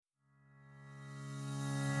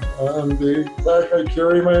The bag I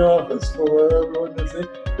carry in my office for everyone to see.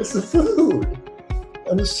 It's the food.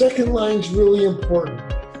 And the second line's really important.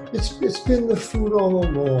 It's been the food all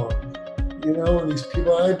along. And these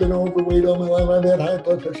people, I've been overweight all my life, I've had high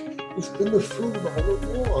blood pressure. It's been the food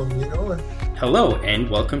all along, Hello, and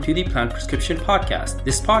welcome to the Plant Prescription Podcast.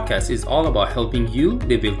 This podcast is all about helping you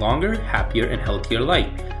live a longer, happier, and healthier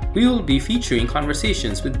life. We will be featuring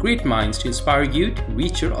conversations with great minds to inspire you to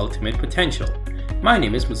reach your ultimate potential. My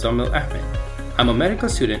name is Muzammil Ahmed. I'm a medical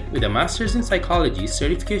student with a master's in psychology,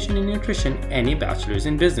 certification in nutrition, and a bachelor's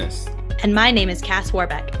in business. And my name is Cass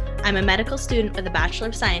Warbeck. I'm a medical student with a Bachelor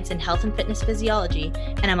of Science in Health and Fitness Physiology,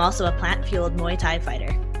 and I'm also a plant-fueled Muay Thai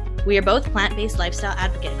fighter. We are both plant-based lifestyle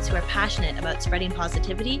advocates who are passionate about spreading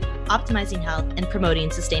positivity, optimizing health, and promoting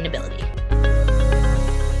sustainability.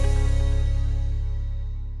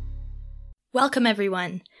 Welcome,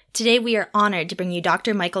 everyone. Today we are honored to bring you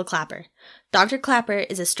Dr. Michael Klaper. Dr. Klaper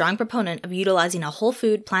is a strong proponent of utilizing a whole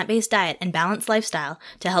food, plant-based diet and balanced lifestyle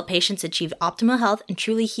to help patients achieve optimal health and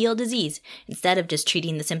truly heal disease instead of just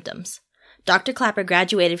treating the symptoms. Dr. Klaper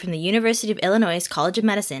graduated from the University of Illinois College of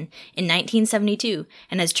Medicine in 1972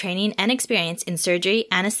 and has training and experience in surgery,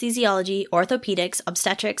 anesthesiology, orthopedics,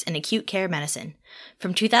 obstetrics, and acute care medicine.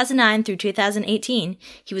 From 2009 through 2018,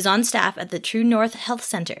 he was on staff at the True North Health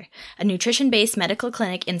Center, a nutrition-based medical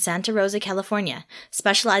clinic in Santa Rosa, California,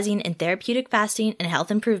 specializing in therapeutic fasting and health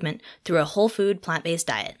improvement through a whole food, plant-based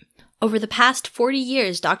diet. Over the past 40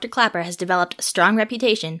 years, Dr. Klaper has developed a strong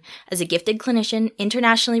reputation as a gifted clinician,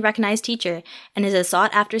 internationally recognized teacher, and is a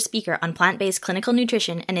sought-after speaker on plant-based clinical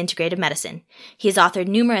nutrition and integrative medicine. He has authored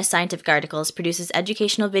numerous scientific articles, produces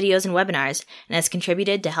educational videos and webinars, and has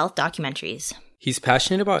contributed to health documentaries. He's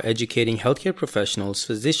passionate about educating healthcare professionals,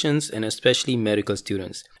 physicians, and especially medical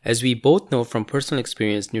students. As we both know from personal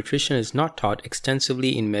experience, nutrition is not taught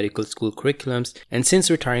extensively in medical school curriculums, and since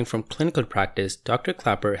retiring from clinical practice, Dr.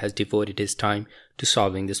 Klaper has devoted his time to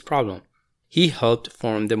solving this problem. He helped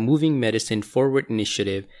form the Moving Medicine Forward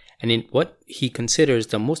initiative, and in what he considers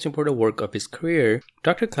the most important work of his career,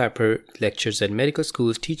 Dr. Klaper lectures at medical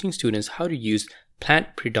schools teaching students how to use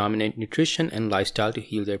plant-predominant nutrition and lifestyle to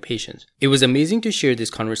heal their patients. It was amazing to share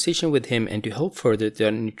this conversation with him and to help further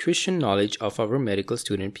the nutrition knowledge of our medical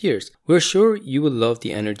student peers. We're sure you will love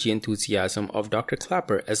the energy and enthusiasm of Dr.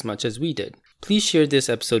 Klaper as much as we did. Please share this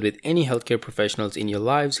episode with any healthcare professionals in your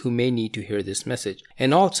lives who may need to hear this message.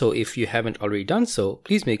 And also, if you haven't already done so,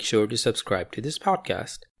 please make sure to subscribe to this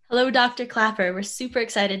podcast. Hello, Dr. Klaper. We're super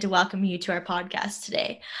excited to welcome you to our podcast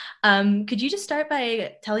today. Could you just start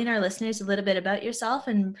by telling our listeners a little bit about yourself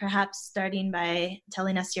and perhaps starting by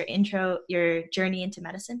telling us your journey into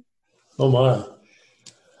medicine? Oh my.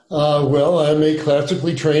 Well, I'm a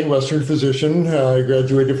classically trained Western physician. I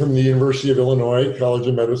graduated from the University of Illinois College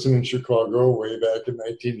of Medicine in Chicago way back in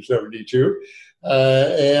 1972.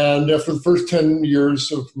 And for the first 10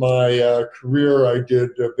 years of my career, I did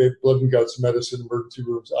blood and guts medicine, emergency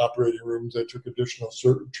rooms, operating rooms. I took additional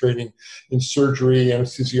training in surgery,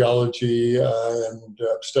 anesthesiology, and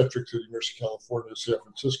obstetrics at the University of California, San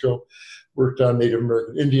Francisco. Worked on Native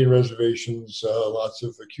American Indian reservations, lots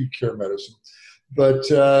of acute care medicine.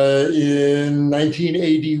 But in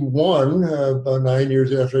 1981, about 9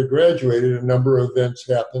 years after I graduated, a number of events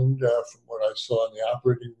happened from what I saw in the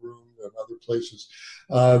operating room and other places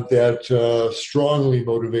that strongly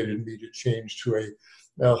motivated me to change to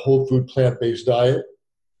a whole food plant-based diet.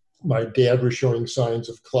 My dad was showing signs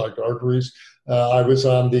of clogged arteries. I was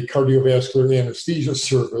on the cardiovascular anesthesia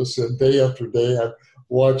service, and day after day I'm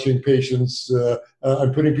watching patients,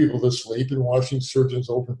 I'm putting people to sleep and watching surgeons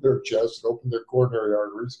open their chest and open their coronary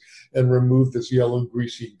arteries and remove this yellow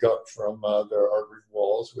greasy gut from their artery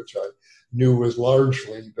walls, which I knew was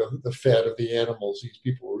largely the fat of the animals these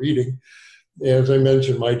people were eating. As I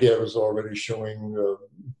mentioned, my dad was already showing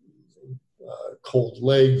cold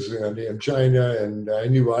legs and angina, and I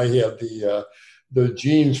knew I had the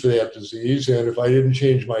genes for that disease, and if I didn't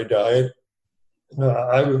change my diet,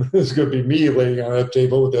 it was going to be me laying on that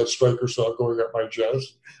table with that striker saw going up my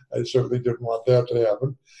chest. I certainly didn't want that to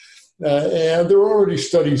happen. And there were already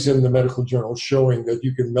studies in the medical journal showing that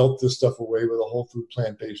you can melt this stuff away with a whole food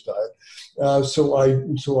plant-based diet. So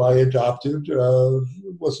I adopted.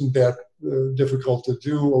 It wasn't that difficult to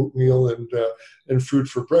do. Oatmeal and fruit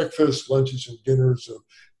for breakfast, lunches and dinners of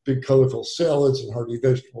big colorful salads and hearty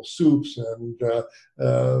vegetable soups and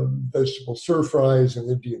vegetable stir-fries and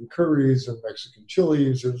Indian curries and Mexican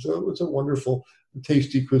chilies. It was a wonderful,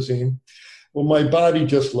 tasty cuisine. Well, my body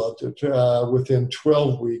just loved it. Within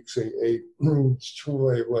 12 weeks, a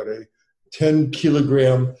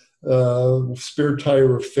 10-kilogram spare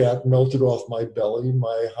tire of fat melted off my belly.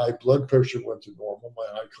 My high blood pressure went to normal. My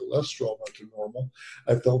high cholesterol went to normal.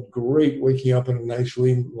 I felt great waking up in a nice,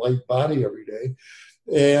 lean, light body every day.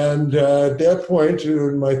 And at that point,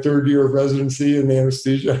 in my third year of residency in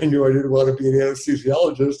anesthesia, I knew I didn't want to be an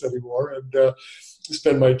anesthesiologist anymore and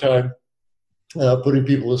spend my time putting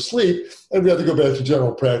people to sleep. I'd rather go back to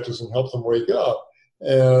general practice and help them wake up.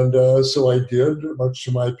 And so I did, much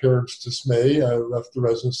to my parents' dismay. I left the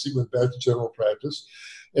residency, went back to general practice,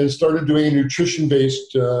 and started doing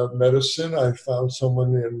nutrition-based medicine. I found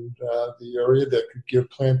someone in the area that could give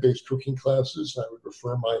plant-based cooking classes. I would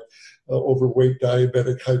refer my overweight,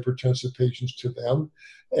 diabetic, hypertensive patients to them.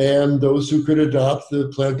 And those who could adopt the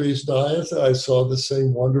plant-based diet, I saw the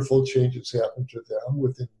same wonderful changes happen to them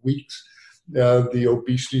within weeks. The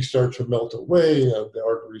obesity starts to melt away, the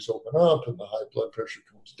arteries open up, and the high blood pressure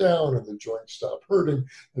comes down, and the joints stop hurting,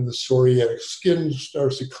 and the psoriatic skin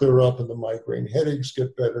starts to clear up, and the migraine headaches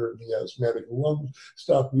get better, and the asthmatic lungs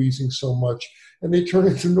stop wheezing so much, and they turn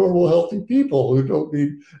into normal, healthy people who don't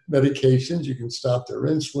need medications. You can stop their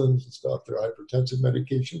insulin and stop their hypertensive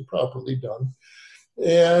medication, properly done.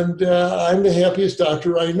 And I'm the happiest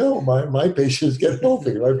doctor I know. My patients get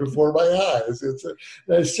healthy right before my eyes.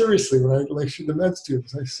 Seriously, when I lecture the med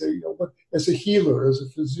students, I say, what, as a healer, as a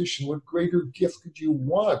physician, what greater gift could you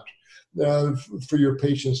want for your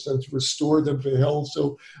patients than to restore them to health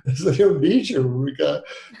so they don't need you?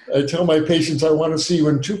 I tell my patients, I want to see you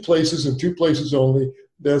in two places and two places only.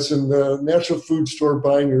 That's in the natural food store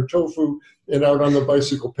buying your tofu and out on the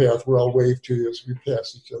bicycle path where I'll wave to you as we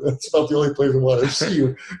pass each other. That's about the only place I want to see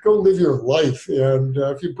you. Go live your life. And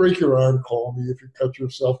if you break your arm, call me. If you cut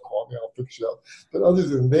yourself, call me. I'll fix you up. But other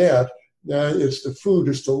than that, it's the food,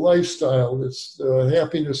 it's the lifestyle, it's the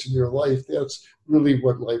happiness in your life. That's really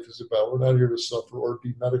what life is about. We're not here to suffer or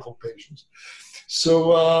be medical patients.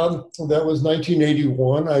 So that was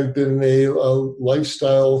 1981. I've been a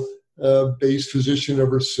lifestyle based physician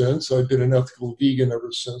ever since. I've been an ethical vegan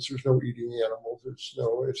ever since. There's no eating animals.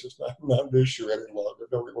 It's just not an issue any longer,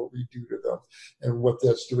 knowing what we do to them and what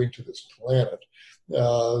that's doing to this planet.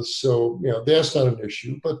 So that's not an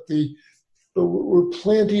issue. But we're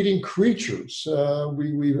plant-eating creatures.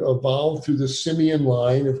 We evolved through the simian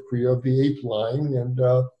line of the ape line, and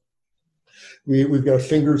we've got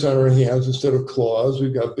fingers on our hands instead of claws.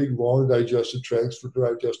 We've got big, long digestive tracts for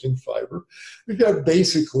digesting fiber. We've got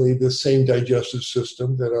basically the same digestive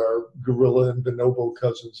system that our gorilla and bonobo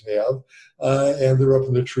cousins have, and they're up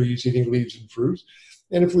in the trees eating leaves and fruits.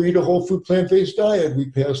 And if we eat a whole food plant-based diet, we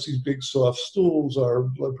pass these big soft stools, our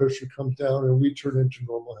blood pressure comes down, and we turn into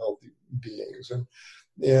normal, healthy beings. And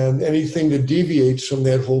anything that deviates from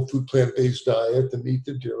that whole food plant-based diet, the meat,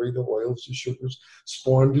 the dairy, the oils, the sugars,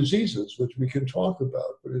 spawn diseases, which we can talk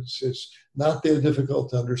about. But it's not that difficult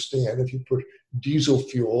to understand. If you put diesel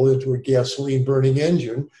fuel into a gasoline-burning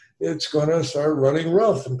engine, it's going to start running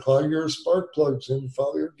rough and clog your spark plugs and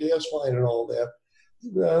follow your gas line and all that.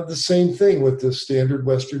 The same thing with the standard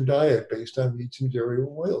Western diet based on meats and dairy and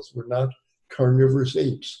oils. We're not carnivorous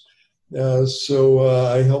apes. So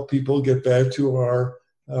I help people get back to our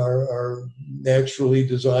naturally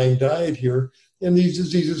designed diet here, and these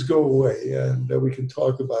diseases go away, and we can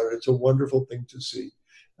talk about it. It's a wonderful thing to see.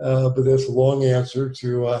 But that's a long answer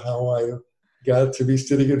to how I got to be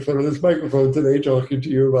sitting in front of this microphone today talking to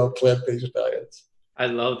you about plant-based diets. I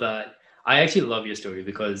love that. I actually love your story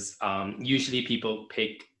because usually people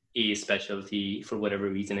pick a specialty for whatever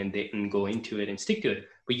reason and they can go into it and stick to it.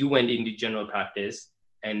 But you went into general practice,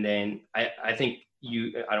 and then I think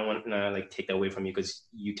I don't want to take that away from you because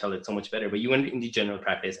you tell it so much better, but you went into general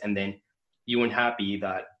practice and then you weren't happy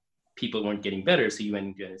that people weren't getting better. So you went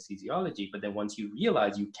into anesthesiology. But then once you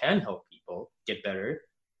realize you can help people get better,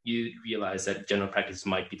 you realize that general practice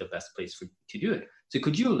might be the best place to do it. So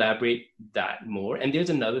could you elaborate that more? And there's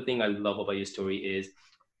another thing I love about your story is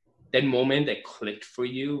that moment that clicked for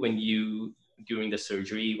you during the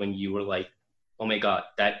surgery, when you were like, oh my God,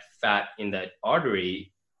 that fat in that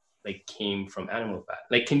artery came from animal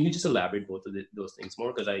fat. Can you just elaborate both of those things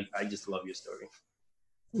more? Because I just love your story.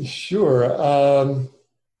 Sure. All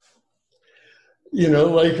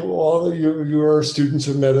you are students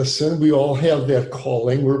of medicine. We all have that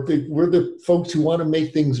calling. We're the folks who want to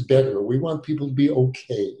make things better. We want people to be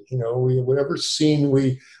okay. Whatever scene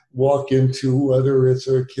we walk into, whether it's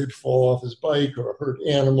a kid fall off his bike or a hurt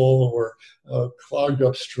animal or a clogged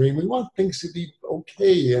up stream, we want things to be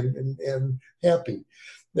okay and happy.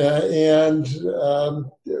 And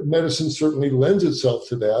medicine certainly lends itself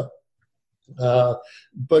to that.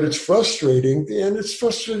 But it's frustrating, and it's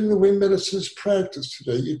frustrating the way medicine is practiced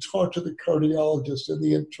today. You talk to the cardiologist and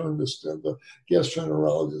the internist and the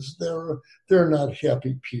gastroenterologist, they're not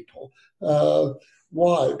happy people.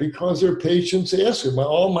 Why? Because their patients ask them, they're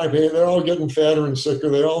all getting fatter and sicker,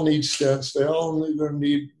 they all need stents, they all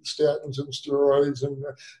need statins and steroids, and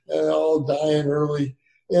they're all dying early.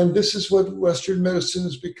 And this is what Western medicine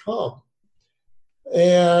has become.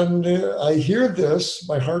 And I hear this,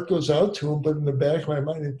 my heart goes out to them, but in the back of my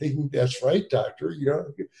mind, I'm thinking, that's right, doctor. You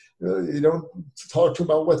don't talk to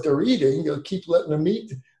them about what they're eating. You'll keep letting them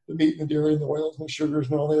eat the meat and the dairy and the oils and the sugars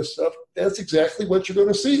and all that stuff. That's exactly what you're going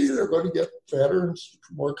to see. They're going to get fatter and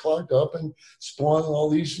more clogged up and spawn all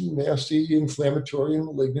these nasty inflammatory and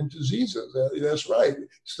malignant diseases. That's right.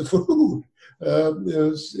 It's the food.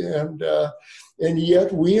 And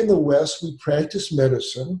yet we in the West, we practice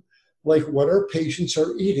medicine like what our patients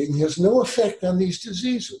are eating has no effect on these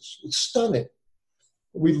diseases. It's stunning.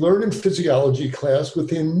 We learn in physiology class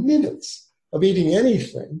within minutes of eating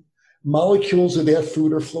anything, molecules of that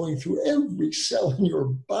food are flowing through every cell in your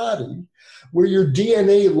body where your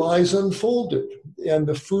DNA lies unfolded. And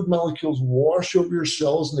the food molecules wash over your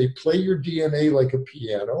cells and they play your DNA like a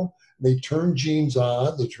piano. They turn genes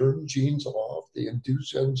on, they turn genes off, they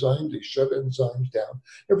induce enzymes, they shut enzymes down.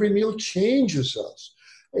 Every meal changes us.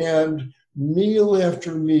 And meal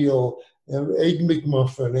after meal, Egg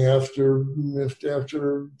McMuffin, after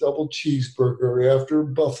double cheeseburger, after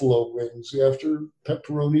buffalo wings, after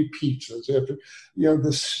pepperoni pizzas, after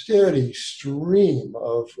the steady stream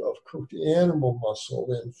of cooked animal muscle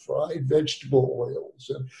and fried vegetable oils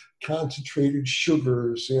and concentrated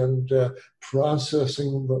sugars and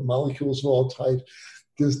processing molecules of all types.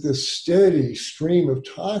 There's this steady stream of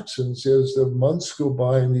toxins as the months go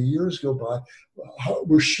by and the years go by.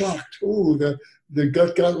 We're shocked. Oh, the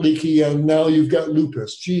gut got leaky and now you've got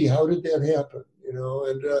lupus. Gee, how did that happen?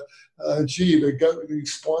 The gut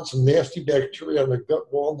spawned some nasty bacteria on the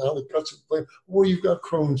gut wall. Now the gut's inflamed. Oh, you've got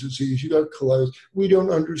Crohn's disease. You got colitis. We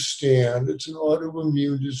don't understand. It's an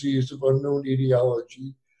autoimmune disease of unknown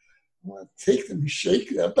etiology. Well, take them,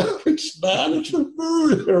 shake them. It's not. It's the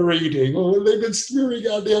food they're eating. Well, they've been smearing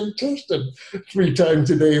on their intestine 3 times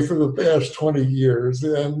a day for the past 20 years,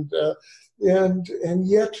 and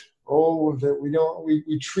yet, that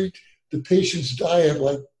we treat the patient's diet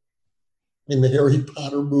like in the Harry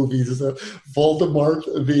Potter movies, the Voldemort,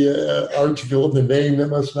 the archvillain, the name that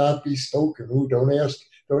must not be spoken. Ooh, don't ask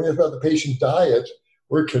about the patient's diet.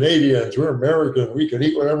 We're Canadians. We're American. We can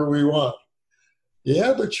eat whatever we want.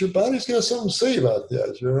 Yeah, but your body's got something to say about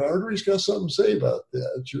that. Your arteries got something to say about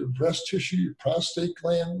that. Your breast tissue, your prostate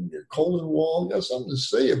gland, your colon wall got something to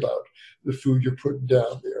say about the food you're putting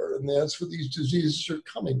down there. And that's where these diseases are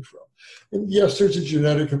coming from. And yes, there's a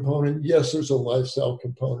genetic component. Yes, there's a lifestyle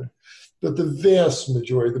component. But the vast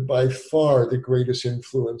majority, by far the greatest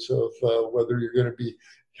influence of whether you're going to be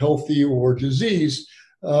healthy or diseased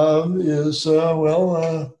is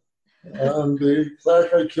the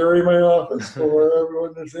plaque I carry in my office for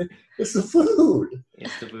everyone to see. It's the food.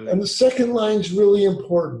 It's the food. And the second line is really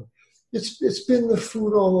important. It's been the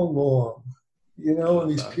food all along. And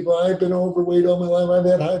these people, I've been overweight all my life, I've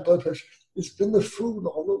had high blood pressure. It's been the food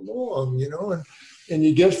all along, and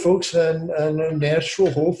you get folks on a natural,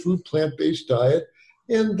 whole food, plant-based diet,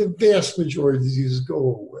 and the vast majority of diseases go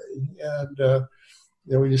away.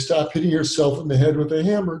 And when you stop hitting yourself in the head with a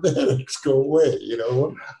hammer, the headaches go away.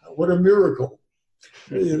 What a miracle.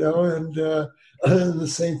 And the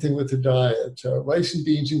same thing with the diet. Rice and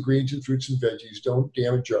beans and greens and fruits and veggies don't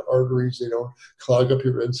damage your arteries. They don't clog up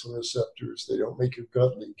your insulin receptors. They don't make your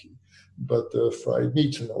gut leaky. But the fried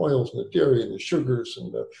meats and the oils and the dairy and the sugars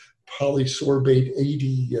and the polysorbate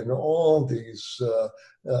 80 and all these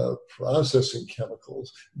processing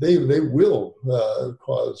chemicals, they will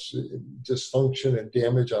cause dysfunction and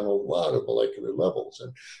damage on a lot of molecular levels.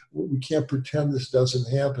 And we can't pretend this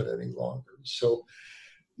doesn't happen any longer. So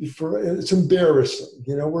it's embarrassing.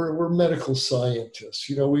 We're medical scientists.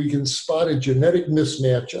 We can spot a genetic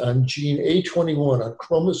mismatch on gene A21 on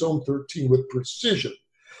chromosome 13 with precision.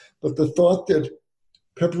 But the thought that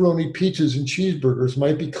pepperoni pizzas and cheeseburgers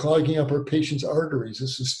might be clogging up our patients' arteries,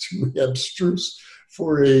 this is too abstruse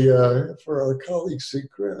for our colleagues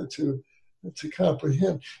to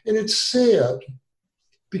comprehend. And it's sad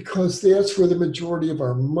because that's where the majority of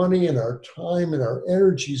our money and our time and our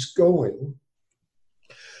energy is going.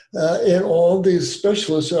 And all these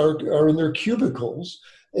specialists are in their cubicles,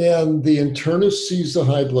 and the internist sees the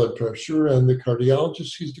high blood pressure, and the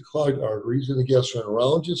cardiologist sees the clogged arteries, and the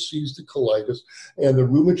gastroenterologist sees the colitis, and the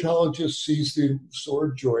rheumatologist sees the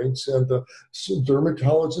sore joints, and the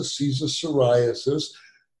dermatologist sees the psoriasis.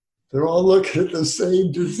 They're all looking at the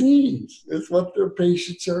same disease. It's what their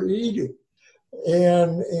patients are eating.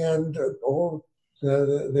 And they don't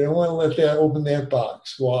want to let that open that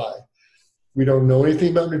box. Why? We don't know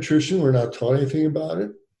anything about nutrition. We're not taught anything about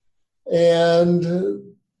it. And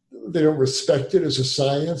they don't respect it as a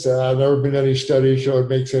science. I've never been any study show it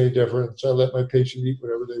makes any difference. I let my patient eat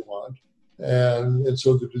whatever they want. And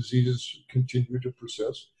so the diseases continue to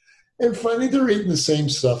persist. And finally, they're eating the same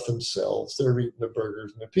stuff themselves. They're eating the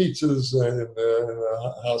burgers and the pizzas in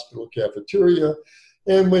the hospital cafeteria.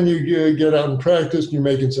 And when you get out in practice and you're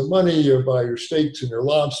making some money, you buy your steaks and your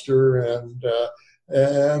lobster. And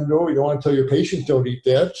you don't want to tell your patients don't eat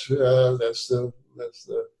that. That's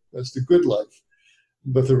the good life.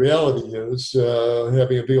 But the reality is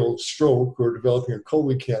having a big old stroke or developing a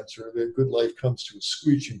colon cancer, the good life comes to a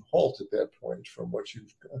screeching halt at that point from what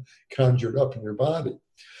you've conjured up in your body.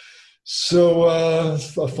 So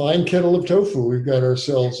a fine kettle of tofu we've got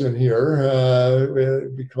ourselves in here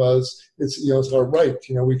because it's our right.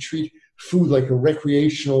 We treat food like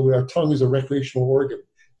our tongue is a recreational organ,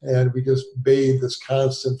 and we just bathe this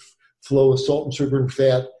constant flow of salt and sugar and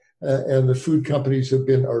fat. And the food companies have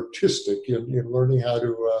been artistic in learning how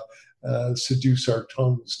to seduce our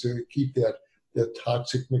tongues to keep that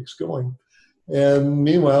toxic mix going. And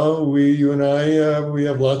meanwhile, you and I, we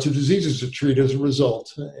have lots of diseases to treat as a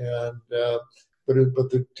result. And but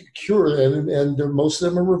the cure, and most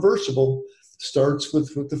of them are reversible, starts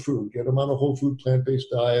with the food. Get them on a whole food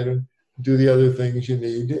plant-based diet and do the other things you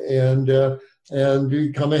need, and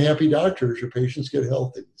become a happy doctor as your patients get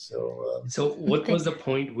healthy. So what was the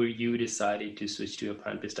point where you decided to switch to a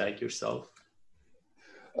plant-based diet yourself?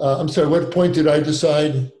 I'm sorry, what point did I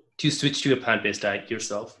decide? To switch to a plant-based diet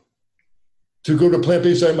yourself. To go to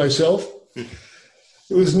plant-based diet myself? It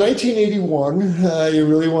was 1981. You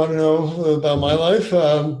really want to know about my life?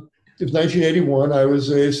 It was 1981. I was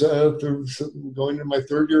going to my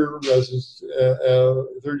third year residency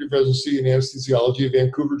in anesthesiology at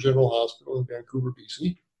Vancouver General Hospital in Vancouver,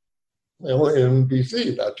 BC. Well, in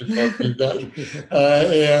BC, not too far from that.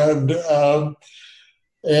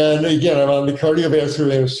 And again, I'm on the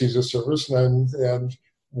cardiovascular anesthesia service, and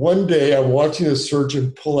one day I'm watching a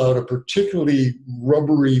surgeon pull out a particularly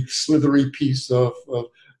rubbery, slithery piece of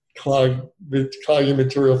clogging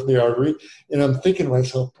material from the artery. And I'm thinking to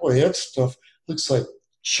myself, boy, that stuff looks like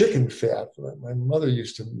chicken fat. My mother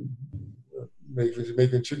used to make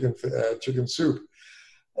chicken soup.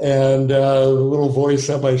 And the little voice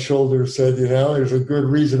on my shoulder said, there's a good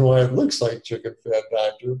reason why it looks like chicken fat,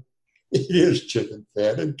 doctor. It is chicken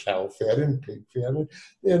fat and cow fat and pig fat.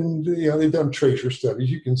 And they've done tracer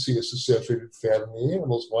studies. You can see a saturated fat in the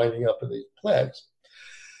animals winding up in these plaques.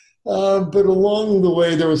 But along the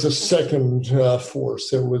way, there was a second force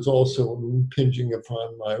that was also impinging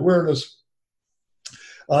upon my awareness.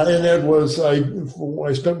 And that was, I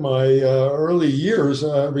spent my early years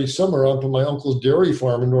every summer up on my uncle's dairy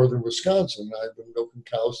farm in northern Wisconsin. I've been milking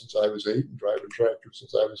cows since I was 8 and driving tractors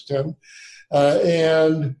since I was 10.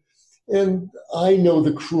 And I know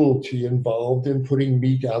the cruelty involved in putting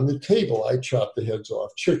meat on the table. I chopped the heads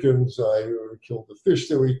off chickens. I killed the fish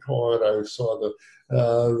that we caught. I saw the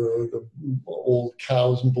old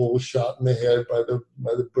cows and bulls shot in the head by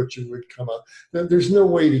the butcher who would come out. There's no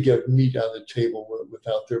way to get meat on the table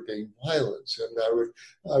without there being violence. And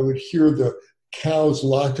I would hear the cows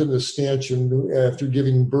locked in the stanchion after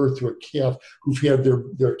giving birth to a calf who've had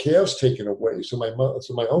their calves taken away. So my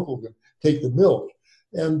uncle could take the milk.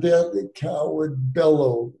 And then the cow would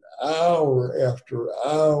bellow hour after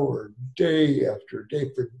hour, day after day.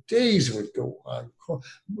 For days it would go on,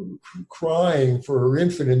 crying for her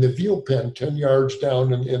infant in the veal pen 10 yards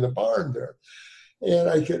down in the barn there. And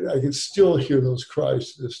I could still hear those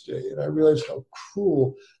cries to this day. And I realized how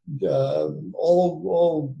cruel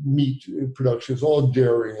all meat production is, all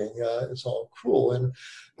dairying, it's all cruel. And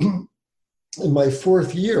in my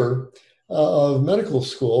 4th year of medical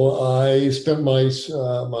school, I spent my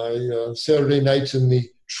Saturday nights in the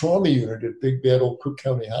trauma unit at Big Bad Old Cook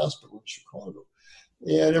County Hospital in Chicago.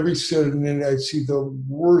 And every Saturday night, I'd see the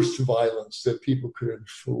worst violence that people could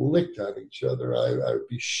inflict on each other. I would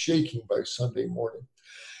be shaking by Sunday morning.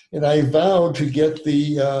 And I vowed to get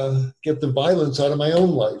the violence out of my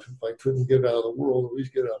own life. If I couldn't get it out of the world, at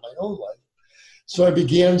least get it out of my own life. So I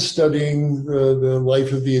began studying the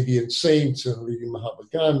life of the Indian saints and reading Mahatma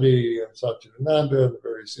Gandhi and Satchidananda and the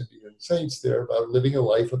various Indian saints there about living a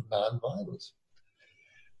life of nonviolence.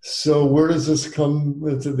 So where does this come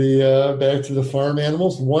to back to the farm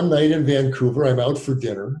animals? One night in Vancouver, I'm out for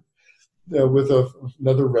dinner with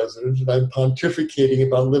another resident, and I'm pontificating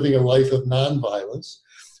about living a life of nonviolence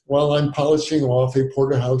while I'm polishing off a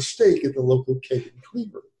porterhouse steak at the local Keg and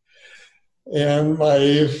Cleaver. And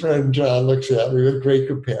my friend John looks at me with great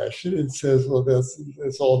compassion and says, well, that's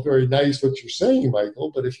all very nice what you're saying,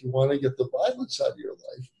 Michael, but if you want to get the violence out of your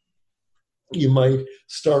life, you might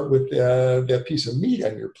start with that piece of meat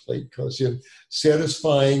on your plate, because in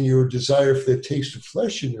satisfying your desire for the taste of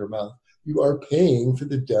flesh in your mouth, you are paying for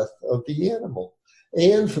the death of the animal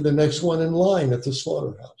and for the next one in line at the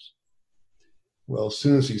slaughterhouse. Well, as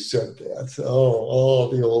soon as he said that, all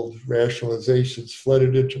the old rationalizations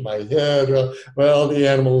flooded into my head. Well, the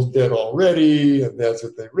animal's dead already, and that's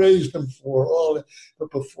what they raised them for. All that.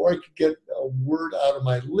 But before I could get a word out of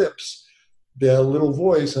my lips, that little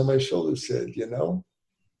voice on my shoulder said,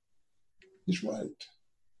 he's right.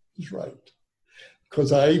 He's right.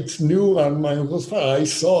 Because I knew on my uncle's farm, I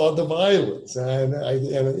saw the violence. And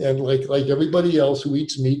like everybody else who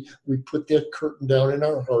eats meat, we put that curtain down in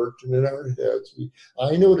our heart and in our heads.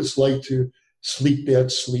 I know what it's like to sleep that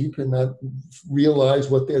sleep and not realize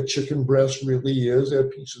what that chicken breast really is,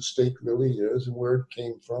 that piece of steak really is, and where it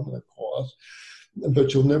came from and the cost.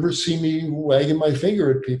 But you'll never see me wagging my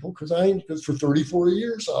finger at people, because for 34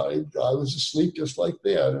 years I was asleep just like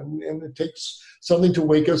that. And it takes something to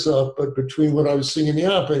wake us up. But between what I was seeing in the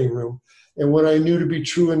operating room and what I knew to be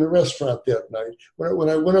true in the restaurant that night, when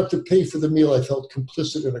I went up to pay for the meal, I felt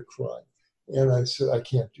complicit in a crime. And I said, I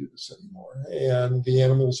can't do this anymore. And the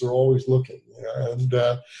animals are always looking. And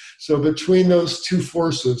so between those two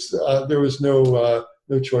forces, there was no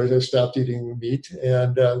choice. I stopped eating meat.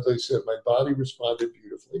 And as I said, my body responded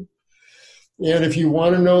beautifully. And if you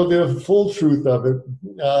want to know the full truth of it,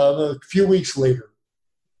 a few weeks later,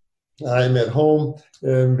 I'm at home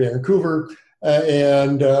in Vancouver,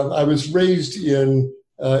 and I was raised in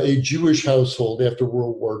a Jewish household after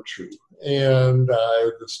World War II. And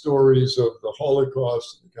the stories of the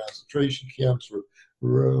Holocaust and the concentration camps were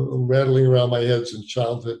rattling around my head since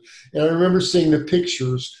childhood. And I remember seeing the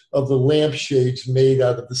pictures of the lampshades made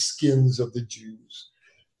out of the skins of the Jews.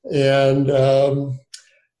 And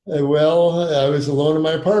well, I was alone in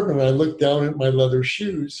my apartment, and I looked down at my leather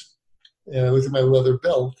shoes, and I looked at my leather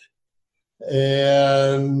belt,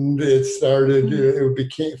 and it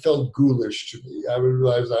felt ghoulish to me. I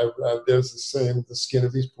realized there's the skin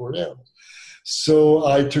of these poor animals. So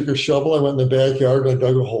I took a shovel, I went in the backyard, and I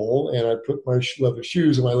dug a hole, and I put my leather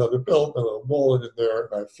shoes and my leather belt and a wallet in there,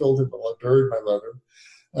 and I filled it, buried my leather.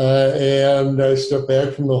 And I stepped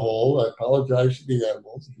back from the hole. I apologized to the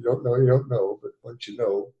animals. If you don't know, you don't know. But once you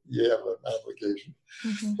know, you have an obligation.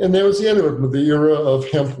 Mm-hmm. And that was the end of it. The era of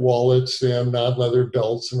hemp wallets and non-leather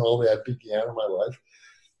belts and all that began in my life.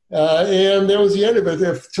 And that was the end of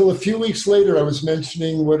it. Till a few weeks later, I was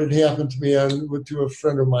mentioning what had happened to me to a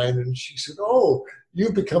friend of mine, and she said, "Oh,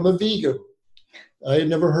 you've become a vegan." I had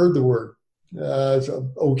never heard the word.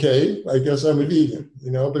 So, okay, I guess I'm a vegan,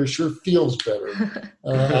 but it sure feels better.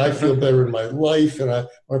 I feel better in my life, and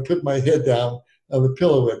when I put my head down on the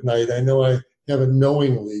pillow at night, I know I haven't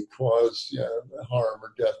knowingly caused harm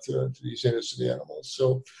or death to these innocent animals.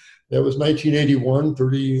 So that was 1981,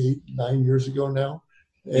 39 years ago now.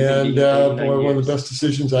 And boy, one of the best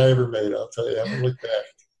decisions I ever made, I'll tell you. I haven't looked back.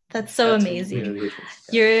 That's amazing.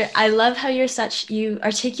 I love how you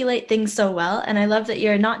articulate things so well. And I love that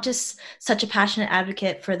you're not just such a passionate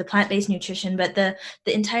advocate for the plant-based nutrition, but the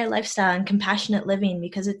entire lifestyle and compassionate living,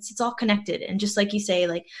 because it's all connected. And just like you say,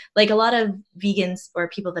 like a lot of vegans or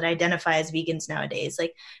people that identify as vegans nowadays,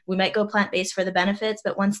 like we might go plant-based for the benefits,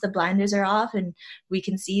 but once the blinders are off and we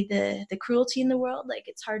can see the cruelty in the world, like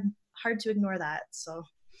it's hard to ignore that. So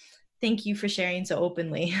thank you for sharing so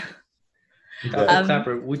openly. Dr.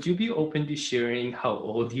 Clapper, would you be open to sharing how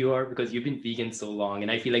old you are? Because you've been vegan so long,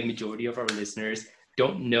 and I feel like majority of our listeners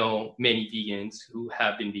don't know many vegans who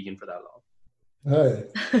have been vegan for that long. Hi,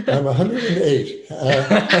 I'm 108.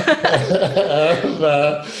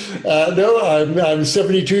 No, I'm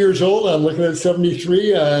 72 years old. I'm looking at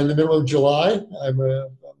 73 in the middle of July. I'm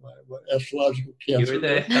astrological Cancer. You're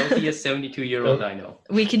the healthiest 72-year-old I know.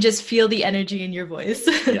 We can just feel the energy in your voice.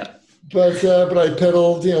 Yeah. But I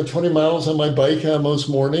pedal 20 miles on my bike most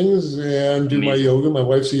mornings and do my yoga. My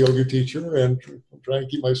wife's a yoga teacher, and I'm trying to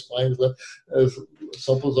keep my spine as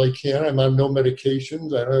supple as I can. I'm on no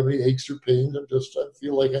medications. I don't have any aches or pains. I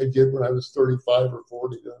feel like I did when I was 35 or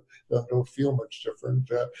 40. I don't feel much different.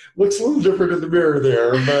 Looks a little different in the mirror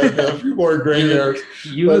there, but a few more gray hairs.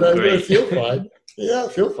 I feel fine. Yeah, I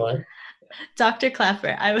feel fine. Dr.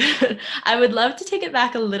 Clapper, I would love to take it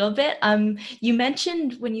back a little bit. You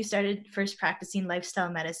mentioned when you started first practicing lifestyle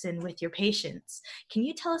medicine with your patients. Can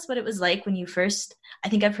you tell us what it was like when you first, I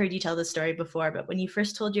think I've heard you tell this story before, but when you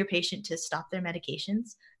first told your patient to stop their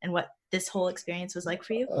medications and what this whole experience was like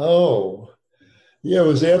for you? Oh, Yeah, it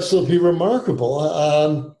was absolutely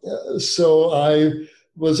remarkable. So I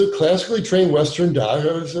was a classically trained Western doc.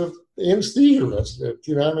 I was an anesthesia resident.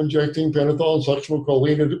 I'm injecting pentothal and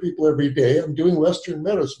succinylcholine into people every day. I'm doing Western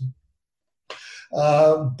medicine.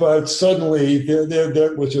 But suddenly,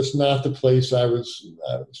 that was just not the place I was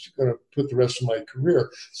going to put the rest of my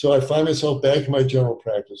career. So I find myself back in my general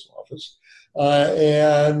practice office.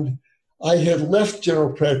 And I had left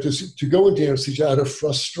general practice to go into anesthesia out of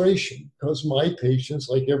frustration because my patients,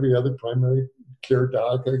 like every other primary care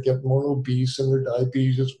doc, are getting more obese and their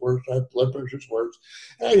diabetes is worse, their blood pressure is worse.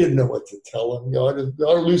 And I didn't know what to tell them. You ought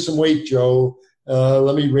to lose some weight, Joe.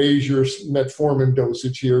 Let me raise your metformin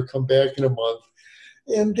dosage here. Come back in a month.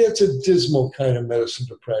 And that's a dismal kind of medicine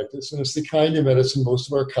to practice. And it's the kind of medicine most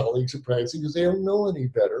of our colleagues are practicing because they don't know any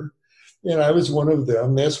better. And I was one of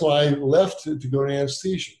them. That's why I left to go to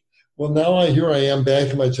anesthesia. Well, now here I am back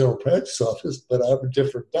in my general practice office, but I'm a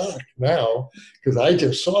different doc now because I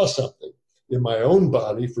just saw something in my own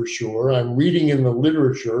body for sure. I'm reading in the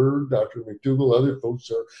literature, Dr. McDougall, other folks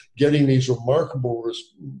are getting these remarkable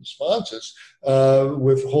responses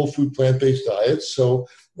with whole food plant-based diets. So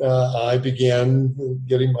I began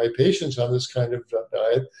getting my patients on this kind of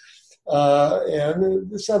diet.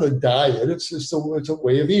 And it's not a diet, it's just it's a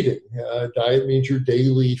way of eating. Diet means your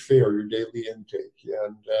daily fare, your daily intake.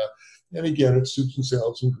 And again, it's soups and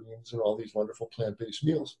salads and greens and all these wonderful plant-based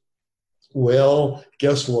meals. Well,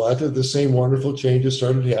 guess what? The same wonderful changes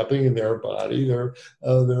started happening in their body. Their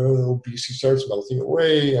obesity starts melting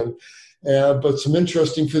away, but some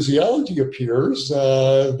interesting physiology appears.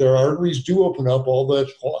 Their arteries do open up. All that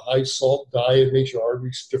high salt diet makes your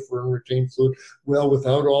arteries stiffer and retain fluid. Well,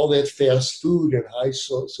 without all that fast food and high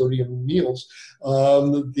sodium meals,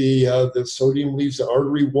 the sodium leaves the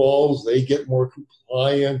artery walls. They get more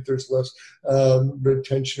compliant. There's less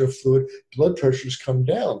retention of fluid. Blood pressures come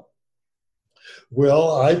down.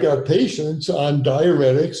 Well, I've got patients on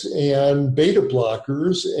diuretics and beta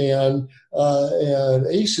blockers and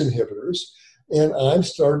ACE inhibitors, and I'm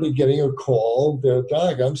starting getting a call that,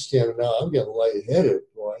 Doc, I'm standing out, I'm getting lightheaded,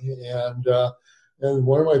 boy. And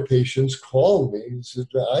one of my patients called me and said,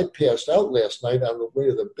 I passed out last night on the way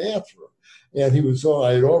to the bathroom. And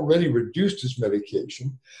I had already reduced his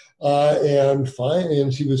medication, and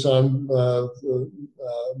he was on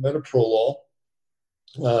metoprolol.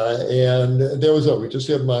 And that was we just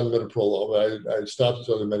had him on metoprolol. I stopped his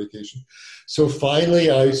other medication. So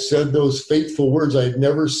finally, I said those fateful words I'd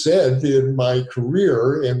never said in my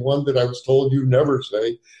career, and one that I was told you never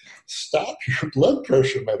say: stop your blood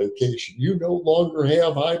pressure medication. You no longer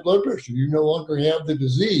have high blood pressure. You no longer have the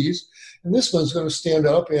disease. And this one's going to stand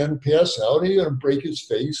up and pass out, and he's going to break his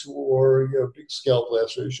face or a big scalp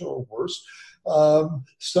laceration or worse.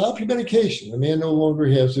 Stop your medication. The man no longer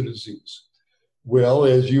has the disease. Well,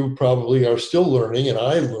 as you probably are still learning, and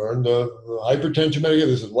I learned, the hypertension medication,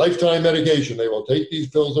 this is lifetime medication. They will take these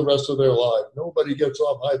pills the rest of their life. Nobody gets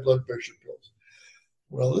off high blood pressure pills.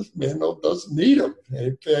 Well, this man doesn't need them.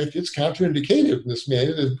 In fact, it's contraindicated. This man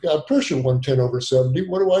has got pressure 110/70.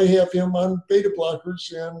 What do I have him on beta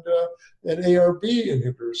blockers and ARB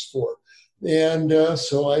inhibitors for? And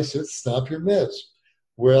so I said, stop your meds.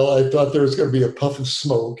 Well, I thought there was going to be a puff of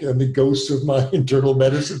smoke and the ghost of my internal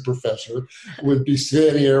medicine professor would be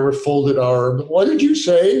standing there with folded arms. What did you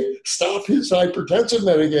say? Stop his hypertensive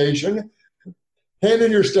medication. Hand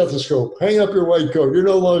in your stethoscope. Hang up your white coat. You're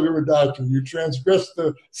no longer a doctor. You transgressed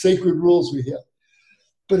the sacred rules we have.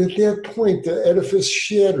 But at that point, the edifice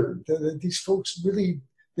shattered. These folks really,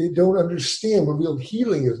 they don't understand what real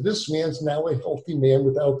healing is. This man's now a healthy man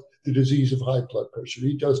without the disease of high blood pressure.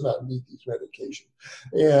 He does not need these medications.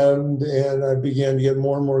 And I began to get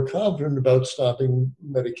more and more confident about stopping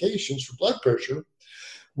medications for blood pressure.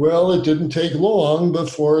 Well, it didn't take long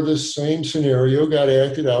before this same scenario got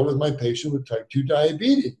acted out with my patient with type 2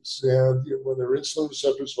 diabetes. And when their insulin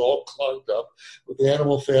receptors are all clogged up with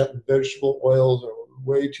animal fat and vegetable oils or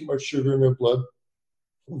way too much sugar in their blood,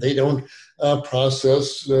 they don't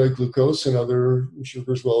process glucose and other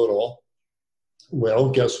sugars well at all. Well,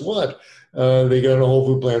 guess what? They got a whole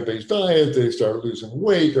food plant-based diet. They start losing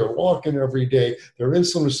weight. They're walking every day. Their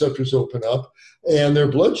insulin receptors open up, and their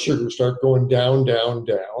blood sugars start going down, down,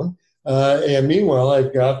 down. And meanwhile,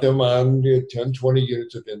 I've got them on 10, 20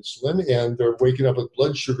 units of insulin, and they're waking up with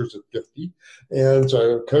blood sugars at 50. And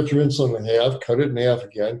so I cut your insulin in half, cut it in half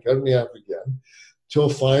again, cut it in half again. Till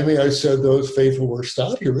finally I said those faithful words,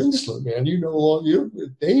 stop your insulin, man. You're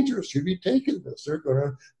dangerous. You'd be taking this. They're going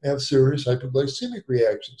to have serious hypoglycemic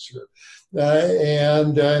reactions here.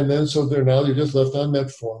 And then so they're just left on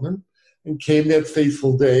metformin. And came that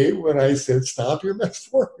fateful day when I said, stop your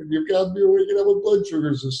metformin. You've got to be waking up with blood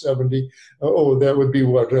sugars of 70. Oh, that would be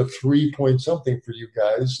what, a 3 point something for you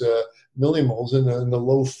guys, millimoles in the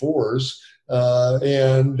low fours.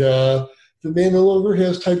 The man no longer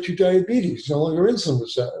has type 2 diabetes, no longer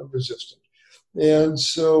insulin resistant. And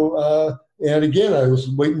so, and again, I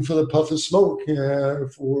was waiting for the puff of smoke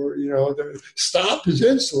stop his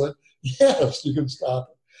insulin. Yes, you can stop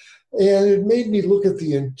it. And it made me look at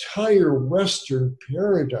the entire Western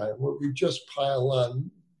paradigm where we just pile on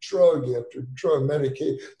drug after drug,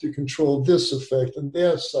 Medicaid to control this effect and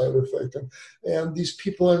that side effect. And these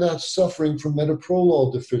people are not suffering from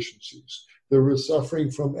metoprolol deficiencies. They're suffering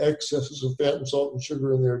from excesses of fat and salt and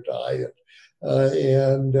sugar in their diet.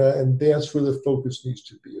 And that's where the focus needs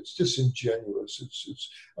to be. It's disingenuous. It's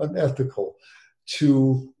unethical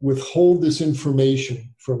to withhold this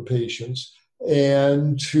information from patients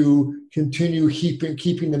and to continue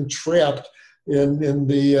keeping them trapped in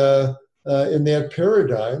that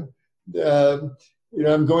paradigm.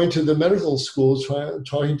 I'm going to the medical schools,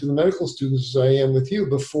 talking to the medical students as I am with you,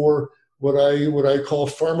 before what I call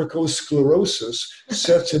pharmacosclerosis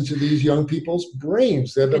sets into these young people's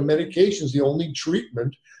brains. That the medication is the only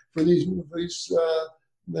treatment for these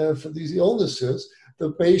illnesses.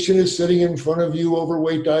 The patient is sitting in front of you,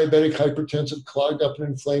 overweight, diabetic, hypertensive, clogged up and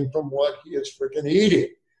inflamed from what he is freaking eating.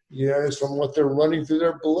 It's from what they're running through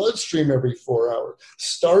their bloodstream every 4 hours.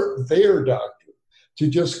 Start there, doctor, to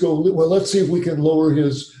just go, well, let's see if we can lower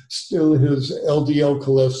his LDL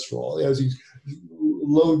cholesterol as he's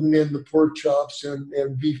loading in the pork chops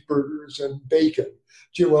and beef burgers and bacon.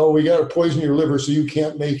 Well, we got to poison your liver so you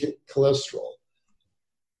can't make it cholesterol.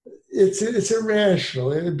 It's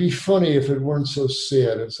irrational. It'd be funny if it weren't so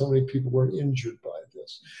sad and so many people weren't injured by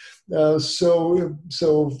this. So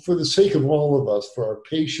for the sake of all of us, for our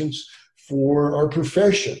patients, for our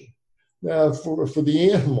profession, for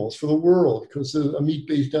the animals, for the world, because a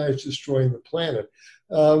meat-based diet is destroying the planet,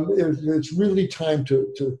 it's really time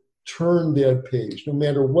to turn that page. No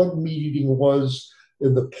matter what meat eating was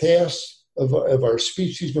in the past of our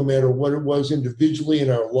species, no matter what it was individually in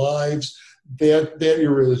our lives, that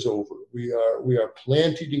era is over. We are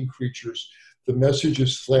plant-eating creatures. The message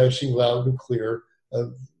is flashing loud and clear.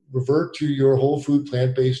 Revert to your whole food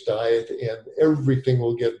plant-based diet and everything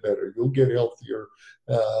will get better. You'll get healthier.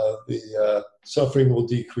 The suffering will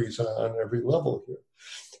decrease on every level here.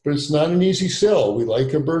 But it's not an easy sell. We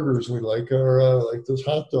like our burgers, we like our like those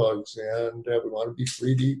hot dogs, and we want to be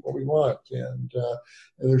free to eat what we want. And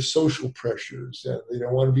there's social pressures. They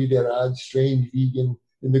don't want to be that odd, strange vegan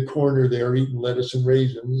in the corner there eating lettuce and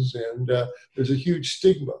raisins, and there's a huge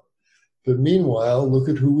stigma. But meanwhile, look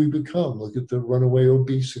at who we become. Look at the runaway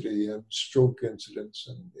obesity and stroke incidents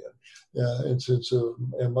and incidents of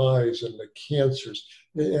MIs and the cancers.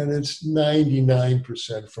 And it's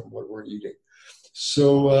 99% from what we're eating.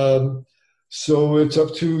 So it's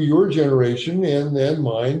up to your generation and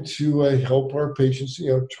mine to help our patients,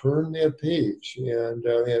 turn that page and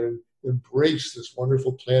embrace this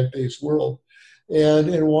wonderful plant-based world.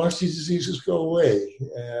 And watch these diseases go away.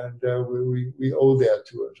 And we owe that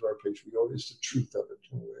to our patients. We owe this the truth of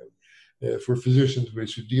it. For physicians, we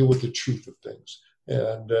should deal with the truth of things.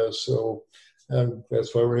 And so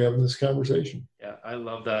that's why we're having this conversation. Yeah, I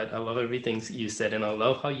love that. I love everything you said. And I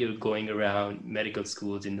love how you're going around medical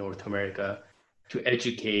schools in North America to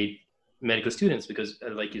educate medical students, because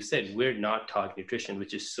like you said, we're not taught nutrition,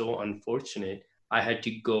 which is so unfortunate. I had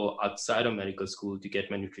to go outside of medical school to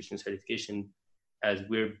get my nutrition certification, as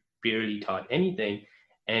we're barely taught anything.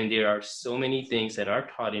 And there are so many things that are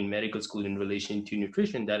taught in medical school in relation to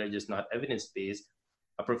nutrition that are just not evidence-based.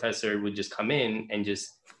 A professor would just come in and just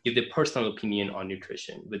give their personal opinion on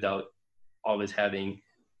nutrition without always having,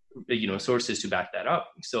 sources to back that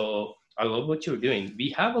up. So I love what you're doing.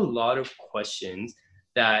 We have a lot of questions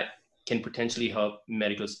that can potentially help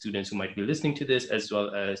medical students who might be listening to this, as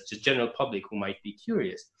well as just general public who might be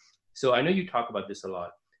curious. So I know you talk about this a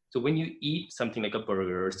lot. So when you eat something like a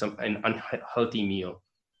burger or an unhealthy meal,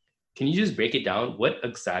 can you just break it down? What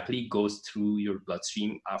exactly goes through your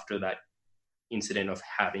bloodstream after that incident of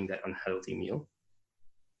having that unhealthy meal?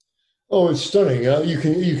 Oh, it's stunning. You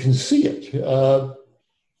can see it.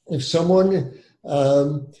 If someone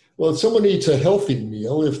eats a healthy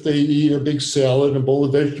meal, if they eat a big salad, a bowl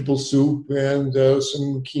of vegetable soup, and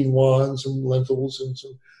some quinoa and some lentils and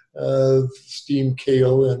some steamed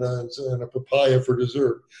kale and a papaya for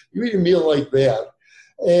dessert. You eat a meal like that,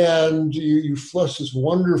 And you flush this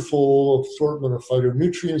wonderful assortment of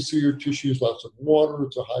phytonutrients through your tissues, lots of water.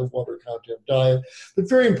 It's a high water content diet. But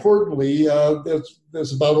very importantly,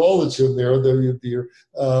 that's about all that's in there. The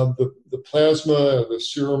plasma, the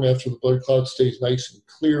serum after the blood clot stays nice and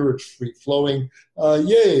clear. It's free flowing.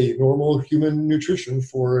 Yay, normal human nutrition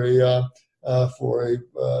for a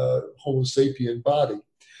Homo sapien body.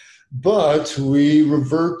 But we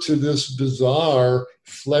revert to this bizarre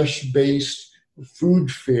flesh-based food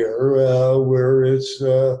fare where it's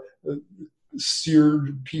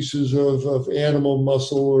seared pieces of animal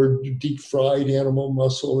muscle or deep fried animal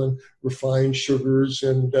muscle and refined sugars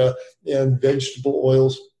and vegetable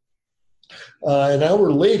oils. An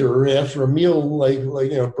hour later, after a meal like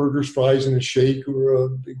burgers, fries, and a shake, or a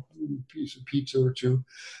big piece of pizza or two,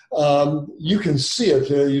 you can see it.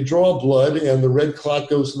 You draw blood, and the red clot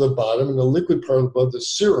goes to the bottom, and the liquid part of the blood, the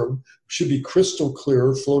serum, should be crystal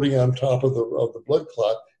clear, floating on top of the blood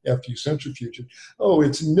clot after you centrifuge it. Oh,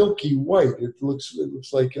 it's milky white. It looks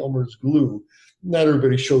like Elmer's glue. Not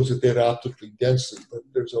everybody shows it that optically densely, but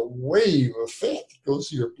there's a wave of fat that goes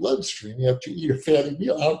to your bloodstream after you eat a fatty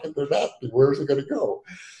meal. How can there not be? Where is it going to go?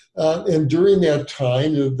 And during that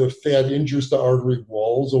time, the fat injures the artery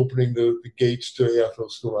walls, opening the gates to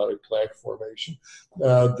atherosclerotic plaque formation.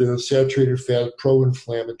 The saturated fat is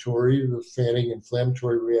pro-inflammatory, the fanning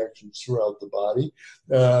inflammatory reactions throughout the body.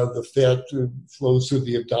 The fat flows through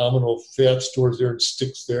the abdominal fat stores there and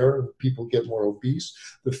sticks there, and people get more obese.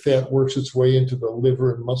 The fat works its way into the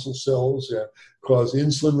liver and muscle cells and cause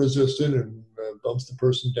insulin resistance and bumps the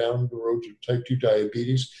person down the road to type 2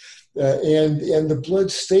 diabetes. And the blood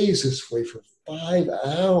stays this way for 5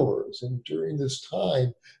 hours. And during this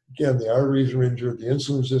time, again, the arteries are injured, the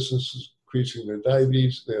insulin resistance is increasing, the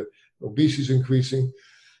diabetes, the obesity is increasing.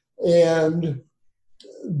 And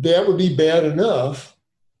that would be bad enough.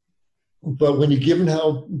 But when you're given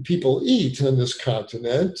how people eat on this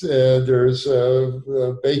continent, there's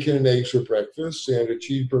bacon and eggs for breakfast and a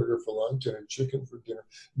cheeseburger for lunch and a chicken for dinner,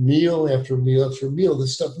 meal after meal after meal.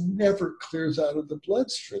 This stuff never clears out of the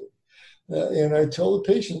bloodstream. And I tell the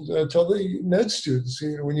patients, I tell the med students,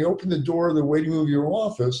 when you open the door of the waiting room of your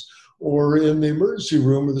office or in the emergency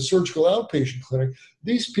room or the surgical outpatient clinic,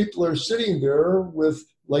 these people are sitting there with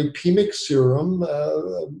lipemic serum.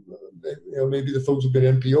 Maybe the folks have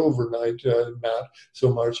been NPO overnight, not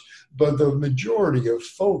so much, but the majority of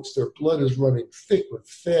folks, their blood is running thick with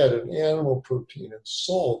fat and animal protein and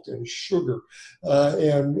salt and sugar.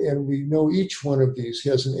 And we know each one of these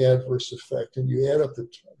has an adverse effect, and you add up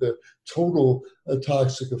the total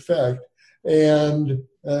toxic effect. And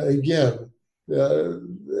again,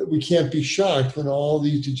 we can't be shocked when all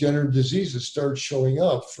these degenerative diseases start showing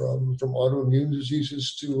up, from autoimmune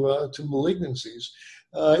diseases to malignancies.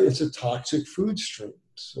 It's a toxic food stream.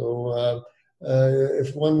 So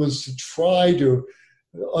if one was to try to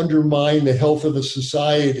undermine the health of a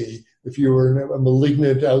society, if you were a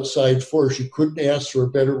malignant outside force, you couldn't ask for a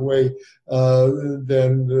better way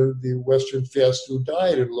than the Western fast food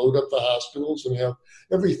diet, and load up the hospitals and have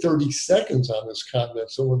every 30 seconds on this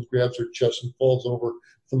continent, someone grabs their chest and falls over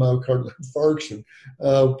the myocardial infarction.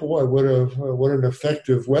 Boy, what an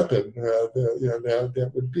effective weapon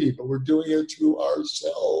that would be. But we're doing it to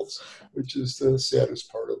ourselves, which is the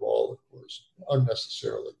saddest part of all, of course,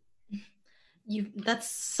 unnecessarily. That's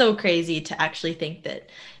so crazy to actually think that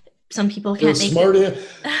some people can't make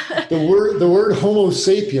it. The word Homo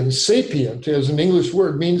sapiens, sapient as an English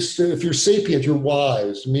word, means if you're sapient, you're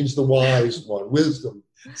wise. It means the wise one, wisdom,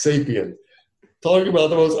 sapient. Talking about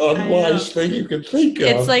the most unwise thing you can think of.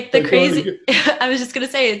 It's like the crazy, I was just going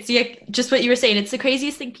to say, it's just what you were saying. It's the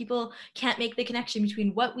craziest thing. People can't make the connection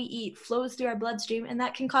between what we eat flows through our bloodstream, and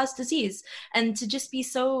that can cause disease. And to just be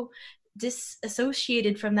so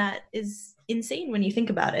disassociated from that is insane when you think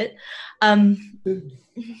about it.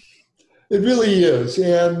 It really is.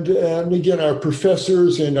 And again, our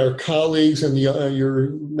professors and our colleagues and your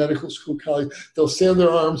medical school colleagues, they'll stand their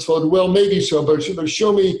arms folded. Well, maybe so, but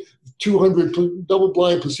show me 200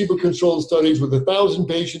 double-blind placebo-controlled studies with 1,000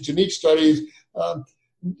 patients in each study.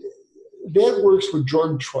 That works with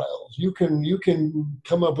drug trials. You can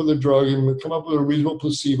come up with a drug and come up with a reasonable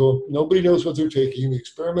placebo. Nobody knows what they're taking. The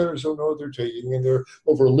experimenters don't know what they're taking. And they're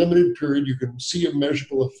over a limited period, you can see a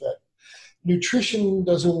measurable effect. Nutrition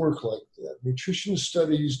doesn't work like that. Nutrition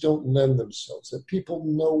studies don't lend themselves that people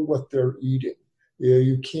know what they're eating.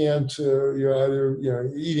 You can't. You're either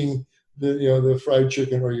eating the fried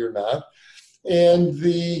chicken or you're not. And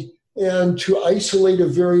to isolate a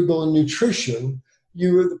variable in nutrition,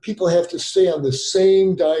 the people have to stay on the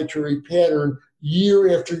same dietary pattern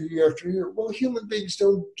year after year after year. Well, human beings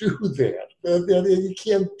don't do that. You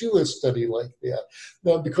can't do a study like that.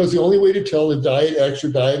 Now, because the only way to tell if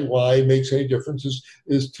extra diet Y makes any difference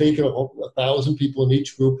is take 1,000 people in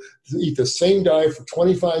each group, eat the same diet for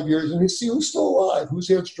 25 years, and you see who's still alive, who's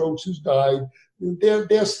had strokes, who's died.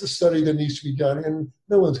 That's the study that needs to be done, and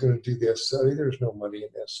no one's going to do that study. There's no money in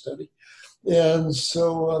that study. And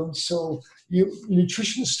so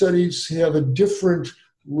nutrition studies have a different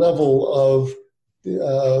level of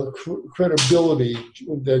credibility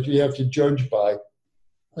that you have to judge by.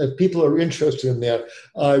 If people are interested in that,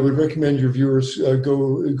 I would recommend your viewers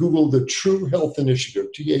go Google the True Health Initiative,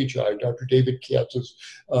 THI, Dr. David Katz's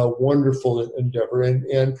wonderful endeavor.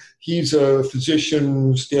 And he's a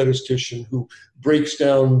physician statistician who breaks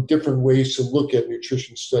down different ways to look at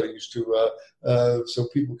nutrition studies so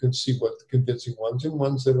people can see what the convincing ones and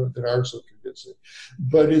ones that aren't so convincing.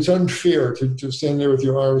 But it's unfair to stand there with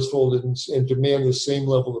your arms folded and demand the same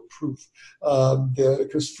level of proof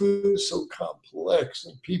because food is so complex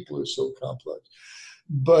and people are so complex.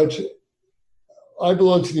 But I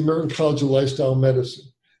belong to the American College of Lifestyle Medicine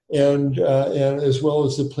and as well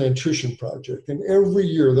as the Plantrition Project. And every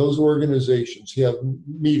year those organizations have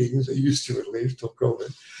meetings, they used to at least till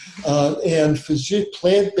COVID, and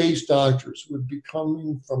plant-based doctors would be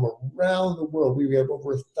coming from around the world. We have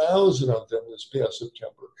over 1,000 of them this past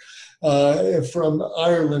September, from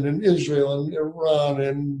Ireland and Israel and Iran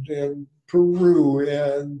and Peru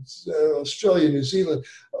and Australia, New Zealand,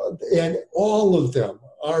 and all of them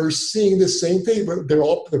are seeing the same thing.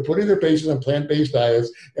 They're putting their patients on plant-based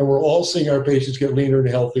diets, and we're all seeing our patients get leaner and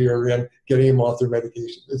healthier and getting them off their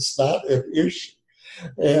medication. It's not an issue.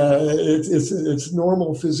 It's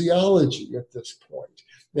normal physiology at this point.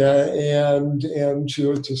 And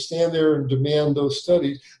to stand there and demand those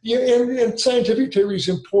studies, and scientific theory is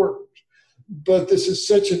important. But this is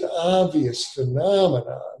such an obvious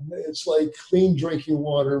phenomenon. It's like clean drinking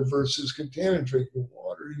water versus contaminated drinking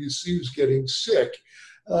water. You see who's getting sick.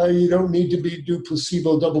 You don't need to do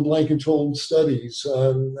placebo double-blind controlled studies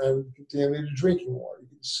on contaminated drinking water. You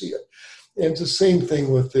can see it. And it's the same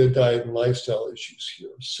thing with the diet and lifestyle issues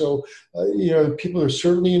here. So, people are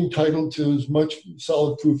certainly entitled to as much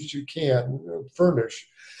solid proof as you can furnish.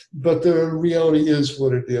 But the reality is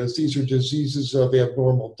what it is. These are diseases of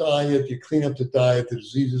abnormal diet. You clean up the diet, the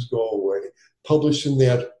diseases go away. Published in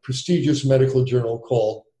that medical journal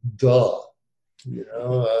called DUH.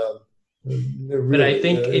 But I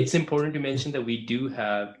think it's important to mention that we do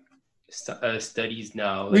have studies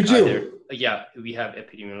now. We do. We have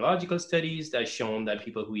epidemiological studies that have shown that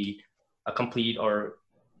people who eat a complete or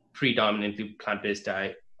predominantly plant-based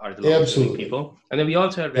diet are the longest living people. And then we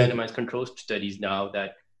also have randomized control studies now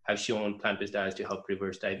that have shown plant-based diets to help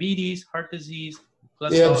reverse diabetes, heart disease,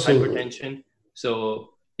 cholesterol, hypertension.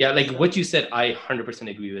 So, like what you said, I 100%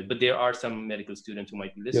 agree with. But there are some medical students who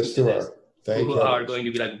might be listening to this who are going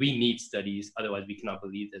to be like, we need studies, otherwise we cannot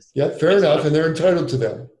believe this. Yeah, fair enough, and they're entitled to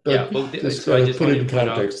them. But so I just put it in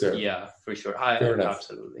context there. Yeah, for sure.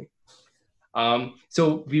 Absolutely.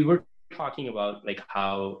 So we were talking about like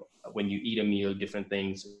how when you eat a meal, different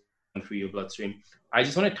things run through your bloodstream. I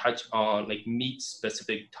just want to touch on like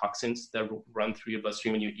meat-specific toxins that run through your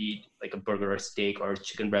bloodstream when you eat like a burger or steak or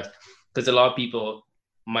chicken breast, because a lot of people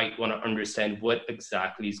might want to understand what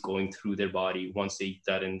exactly is going through their body once they eat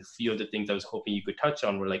that. And a few of the things I was hoping you could touch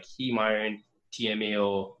on were like heme iron,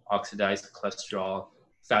 TMAO, oxidized cholesterol,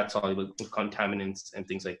 fat-soluble contaminants, and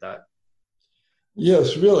things like that.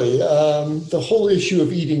 Yes, really. The whole issue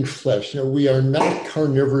of eating flesh, we are not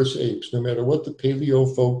carnivorous apes, no matter what the paleo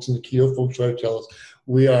folks and the keto folks try to tell us.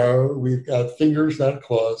 We've got fingers, not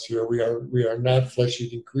claws here. We are not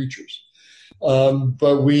flesh-eating creatures.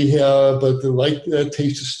 But they like that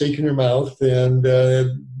taste of steak in your mouth and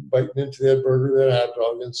biting into that burger, that hot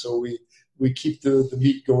dog. And so we keep the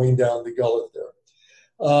meat going down the gullet there.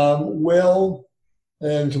 While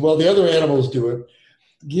the other animals do it,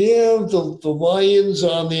 the lions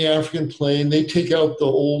on the African plain, they take out the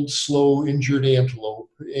old, slow, injured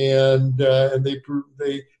antelope, and they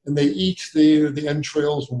eat the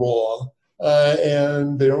entrails raw,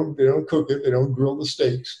 and they don't cook it, they don't grill the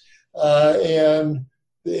steaks, and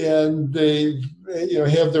they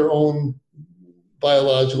have their own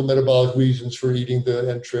biological metabolic reasons for eating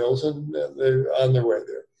the entrails, and they're on their way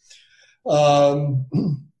there.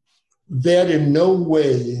 That in no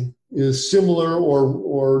way is similar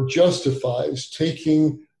or justifies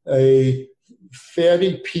taking a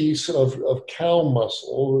fatty piece of cow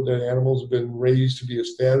muscle that animals have been raised to be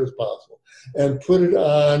as fat as possible and put it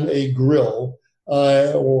on a grill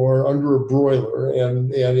or under a broiler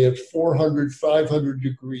and at 400, 500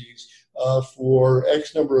 degrees, for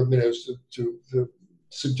X number of minutes to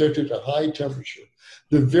subject it to high temperature.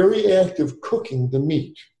 The very act of cooking the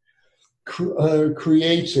meat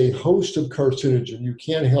creates a host of carcinogen. You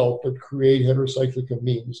can't help but create heterocyclic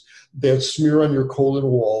amines that smear on your colon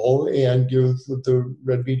wall and give the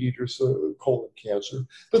red meat eaters colon cancer.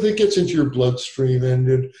 But it gets into your bloodstream and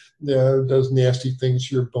it does nasty things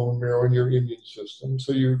to your bone marrow and your immune system.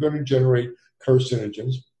 So you're going to generate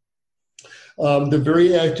carcinogens. The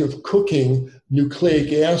very act of cooking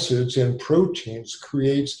nucleic acids and proteins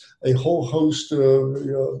creates a whole host of,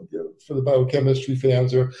 for the biochemistry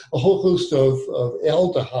fans, there are a whole host of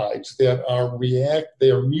aldehydes that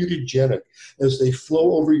they are mutagenic. As they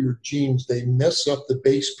flow over your genes, they mess up the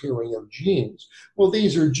base pairing of genes. Well,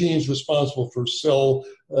 these are genes responsible for cell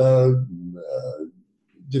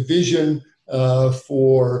division,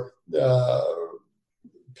 for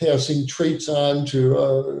passing traits on to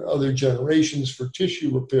other generations, for tissue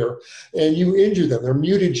repair, and you injure them. They're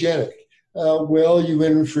mutagenic. You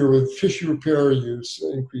interfere with tissue repair, you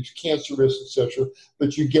increase cancer risk, etc.,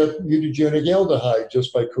 but you get mutagenic aldehyde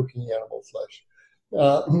just by cooking animal flesh.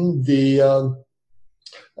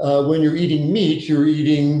 When you're eating meat, you're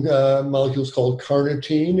eating molecules called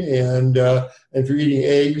carnitine, and if you're eating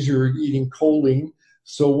eggs, you're eating choline.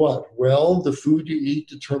 So what? Well, the food you eat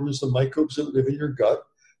determines the microbes that live in your gut.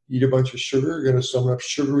 Eat a bunch of sugar, you're going to summon up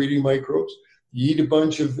sugar-eating microbes. You eat a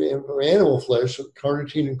bunch of animal flesh,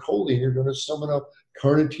 carnitine and choline, you're going to summon up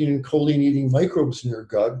carnitine and choline-eating microbes in your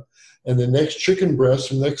gut. And the next chicken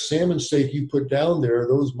breast and the next salmon steak you put down there,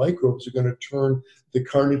 those microbes are going to turn the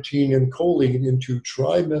carnitine and choline into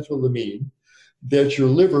trimethylamine that your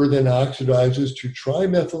liver then oxidizes to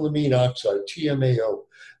trimethylamine oxide, TMAO.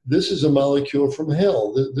 This is a molecule from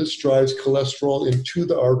hell. This drives cholesterol into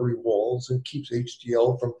the artery walls and keeps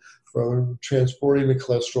HDL from transporting the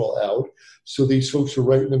cholesterol out. So these folks are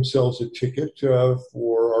writing themselves a ticket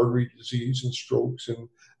for artery disease and strokes and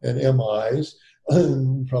MIs.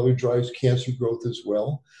 Probably drives cancer growth as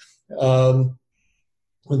well.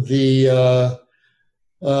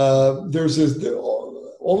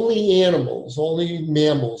 Only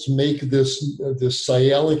mammals make this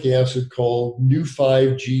sialic acid called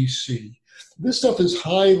Nu5GC. This stuff is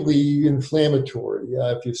highly inflammatory.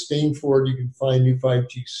 If you stain for it, you can find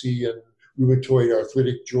Nu5GC in rheumatoid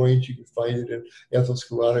arthritic joints. You can find it in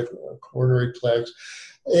atherosclerotic coronary plaques.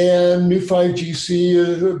 And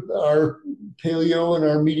Nu5GC, our paleo and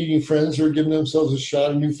our meat-eating friends are giving themselves a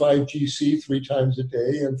shot of Nu5GC 3 times a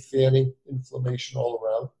day and fanning inflammation all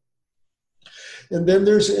around. And then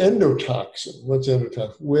there's endotoxin. What's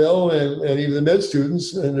endotoxin? Well, and even the med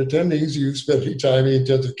students and attendees, you've spent any time in the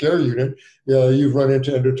intensive care unit, you've run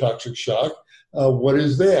into endotoxic shock. What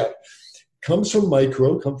is that? Comes from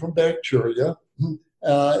bacteria.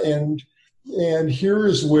 And here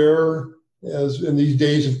is where, as in these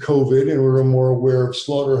days of COVID, and we're more aware of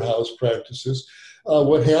slaughterhouse practices,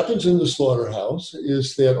 what happens in the slaughterhouse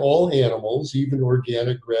is that all animals, even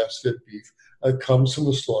organic grass-fed beef, comes from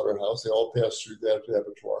the slaughterhouse. They all pass through that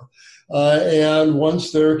abattoir. And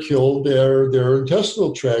once they're killed, their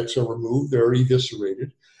intestinal tracts are removed, they're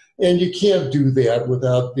eviscerated. And you can't do that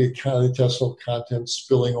without the intestinal contents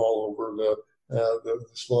spilling all over the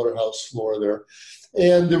slaughterhouse floor there.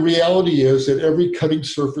 And the reality is that every cutting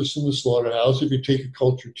surface in the slaughterhouse, if you take a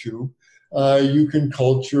culture tube, you can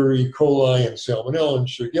culture E. coli and Salmonella and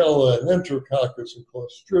Shigella and Enterococcus and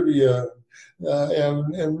Clostridia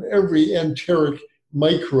and every enteric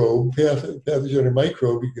microbe, pathogenic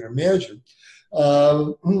microbe you can imagine,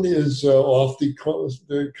 is off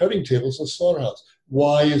the cutting tables of the slaughterhouse.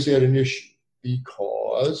 Why is that an issue?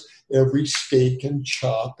 Because every steak and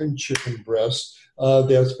chop and chicken breast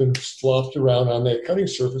that's been slopped around on that cutting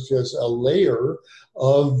surface has a layer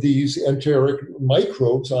of these enteric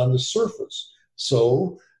microbes on the surface.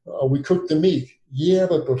 So we cook the meat. Yeah,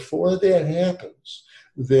 but before that happens,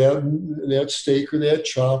 that steak or that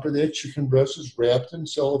chop or that chicken breast is wrapped in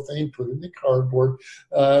cellophane, put in the cardboard,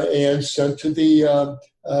 and sent to the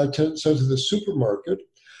supermarket,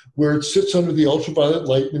 where it sits under the ultraviolet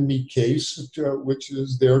light in the meat case, which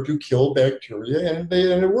is there to kill bacteria, and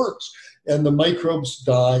it works. And the microbes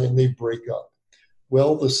die and they break up.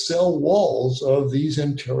 Well, the cell walls of these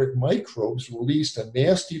enteric microbes released a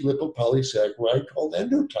nasty lipopolysaccharide called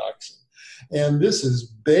endotoxin. And this is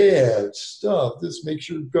bad stuff. This makes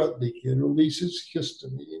your gut leaky. It releases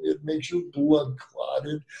histamine. It makes your blood clot.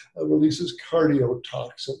 It releases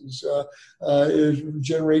cardiotoxins. It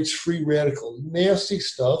generates free radicals. Nasty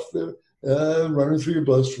stuff that running through your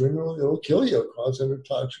bloodstream. It'll kill you, cause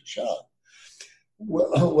endotoxic shock.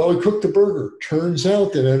 Well, we cooked the burger. Turns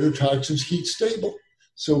out that endotoxin's heat stable.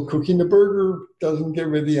 So cooking the burger doesn't get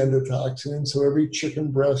rid of the endotoxin. So every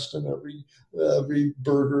chicken breast and every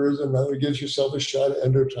burger is another, gives yourself a shot of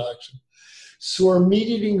endotoxin. So our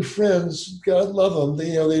meat-eating friends, God love them,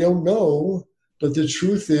 they don't know, but the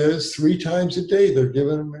truth is 3 times a day they're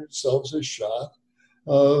giving themselves a shot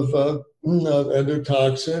of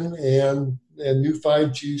endotoxin and new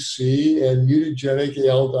 5-GC and mutagenic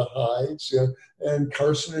aldehydes and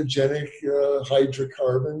carcinogenic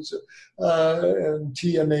hydrocarbons and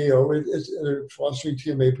TMAO, fostering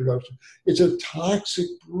TMA production. It's a toxic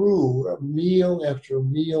brew, a meal after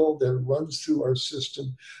meal that runs through our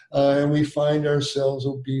system, and we find ourselves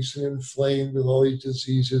obese and inflamed with all these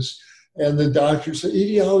diseases. And the doctors say,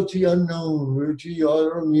 etiology unknown, we're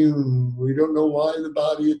autoimmune, we don't know why the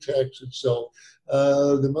body attacks itself.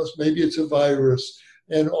 Maybe it's a virus,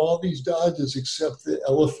 and all these dodges except the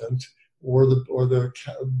elephant or the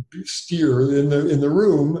steer in the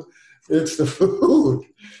room. It's the food,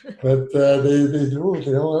 but they don't want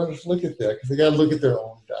to look at that because they got to look at their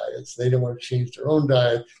own diets. They don't want to change their own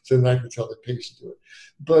diet, so they're not going to tell the patient to do it.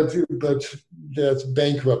 But that's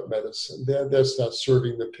bankrupt medicine. That's not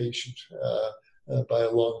serving the patient by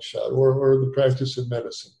a long shot, or the practice of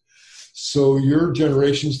medicine. So your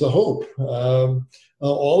generation's the hope.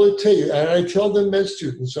 All it takes, and I tell the med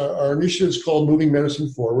students, our initiative is called Moving Medicine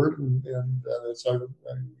Forward, and that's how we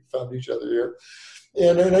found each other here.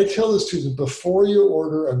 And I tell the students, before you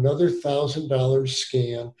order another $1,000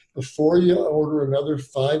 scan, before you order another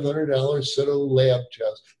 $500 set of lab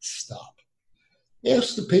tests, stop.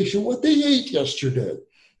 Ask the patient what they ate yesterday.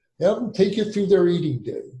 Have them take you through their eating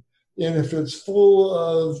day. And if it's full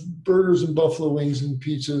of burgers and buffalo wings and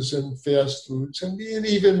pizzas and fast foods and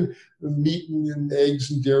even meat and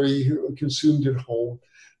eggs and dairy consumed at home,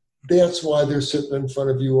 that's why they're sitting in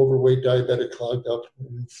front of you, overweight, diabetic, clogged up,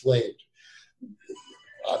 and inflamed.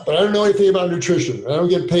 But I don't know anything about nutrition. I don't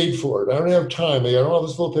get paid for it. I don't have time. I don't have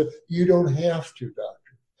this full pay. You don't have to, doctor.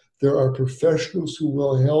 There are professionals who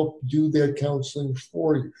will help do that counseling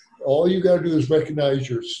for you. All you got to do is recognize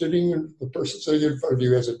the person sitting in front of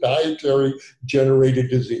you has a dietary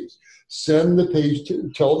generated disease. Tell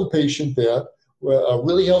the patient that a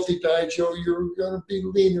really healthy diet, Joe, you're going to be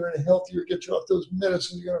leaner and healthier, get you off those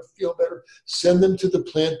medicines, you're going to feel better. Send them to the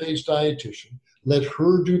plant-based dietitian. Let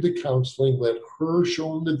her do the counseling. Let her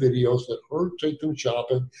show them the videos. Let her take them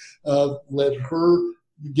shopping. Let her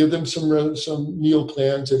give them some meal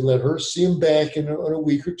plans, and let her see them back in a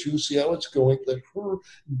week or two, see how it's going. Let her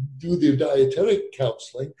do the dietetic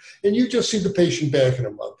counseling. And you just see the patient back in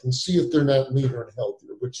a month and see if they're not leaner and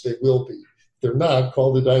healthier, which they will be. If they're not,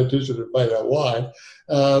 call the dietitian and find out why.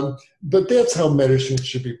 But that's how medicine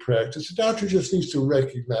should be practiced. The doctor just needs to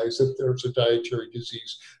recognize that there's a dietary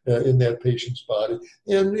disease in that patient's body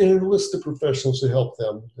and enlist the professionals to help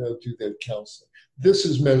them do that counseling. This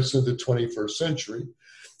is medicine of the 21st century.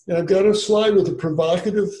 And I've got a slide with a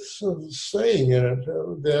provocative saying in it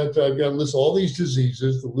that I've got to list all these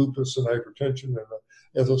diseases, the lupus and hypertension and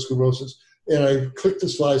atherosclerosis. And I click the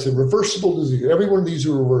slide and say reversible disease. Every one of these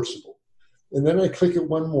are reversible. And then I click it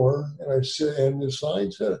one more and I say, and the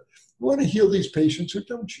slide said, you want to heal these patients or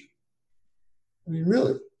don't you? I mean,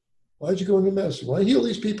 really, why'd you go into medicine? Want to heal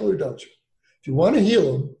these people or don't you? If you want to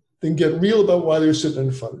heal them, then get real about why they're sitting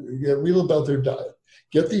in front of you. Get real about their diet.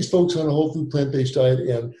 Get these folks on a whole food plant-based diet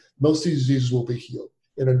and most of these diseases will be healed.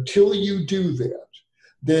 And until you do that,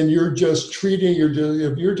 then you're just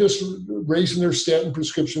you're just raising their statin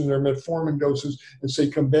prescription, their metformin doses and say,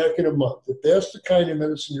 come back in a month. If that's the kind of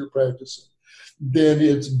medicine you're practicing, then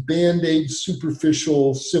it's Band-Aid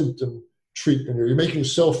superficial symptom treatment. Or you're making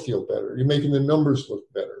yourself feel better. You're making the numbers look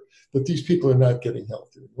better. But these people are not getting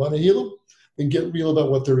healthier. You want to heal them? Then get real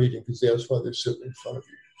about what they're eating because that's why they're sitting in front of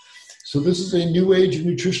you. So this is a new age of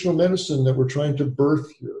nutritional medicine that we're trying to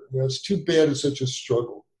birth here. It's too bad it's such a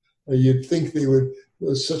struggle. You'd think they would,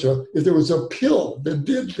 if there was a pill that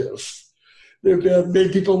did this, that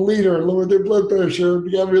made people leaner and lowered their blood pressure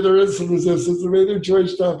and got rid of their insulin resistance and made their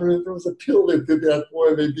joints tougher. If there was a pill that did that,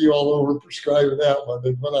 boy, they'd be all over prescribing that one.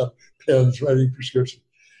 They'd run on pens writing prescriptions.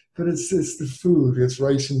 But it's the food. It's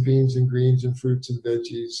rice and beans and greens and fruits and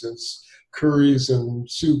veggies. It's curries and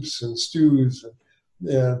soups and stews and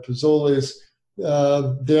pozzoles.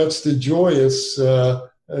 That's the joyous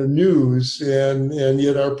news, and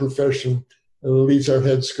yet our profession leaves our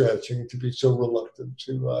head scratching to be so reluctant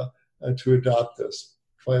to adopt this.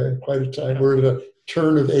 Quite a time. We're at a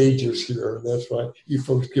turn of ages here, and that's why you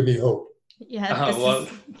folks give me hope. Yeah.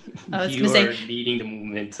 You are leading the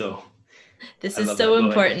movement, so This I is love so that. Go ahead.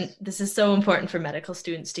 important. This is so important for medical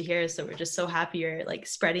students to hear. So we're just so happy you're like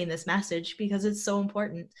spreading this message because it's so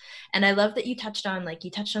important. And I love that you touched on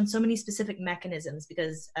so many specific mechanisms,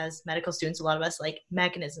 because as medical students, a lot of us like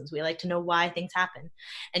mechanisms. We like to know why things happen.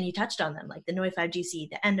 And you touched on them, like the Neu5Gc,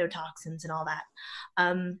 the endotoxins and all that.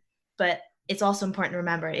 But it's also important to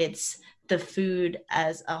remember it's the food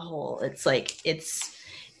as a whole.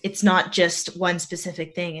 It's not just one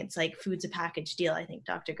specific thing. It's like food's a package deal. I think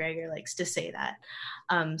Dr. Greger likes to say that.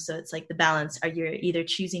 So it's like the balance. Are you either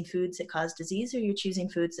choosing foods that cause disease or you're choosing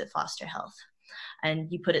foods that foster health?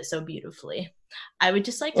 And you put it so beautifully. I would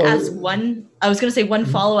just like to ask one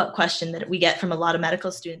follow-up question that we get from a lot of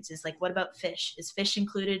medical students is like, what about fish? Is fish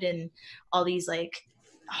included in all these like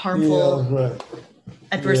harmful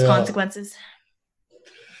adverse consequences?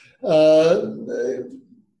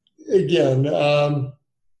 Again,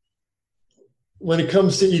 when it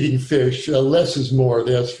comes to eating fish, less is more,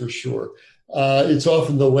 that's for sure. It's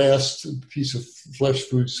often the last piece of flesh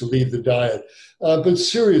foods to leave the diet. But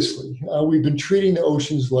seriously, we've been treating the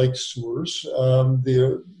oceans like sewers.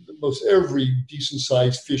 Most every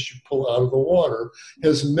decent-sized fish you pull out of the water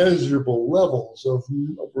has measurable levels of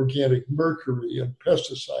organic mercury and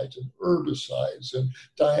pesticides and herbicides and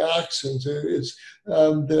dioxins.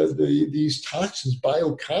 These toxins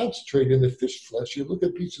bioconcentrate in the fish flesh. You look at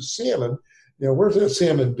a piece of salmon, where's that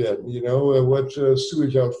salmon been? What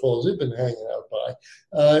sewage outfalls they've been hanging out by.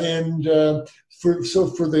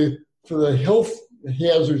 For the health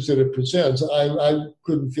hazards that it presents, I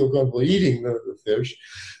couldn't feel comfortable eating the fish.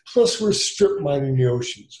 Plus, we're strip mining the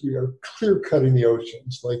oceans. We are clear cutting the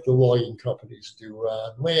oceans like the logging companies do.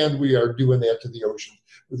 On land, we are doing that to the ocean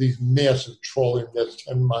with these massive trawling nets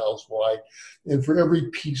 10 miles wide. And for every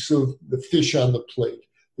piece of the fish on the plate,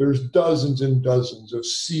 there's dozens and dozens of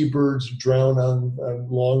seabirds drown on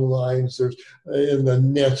long lines. In the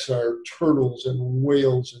nets are turtles and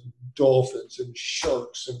whales and dolphins and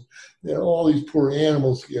sharks, and all these poor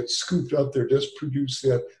animals get scooped up there, just produce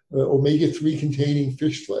that omega-3 containing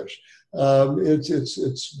fish flesh.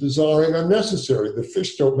 It's bizarre and unnecessary. The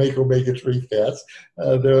fish don't make omega-3 fats.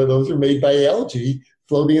 Those are made by algae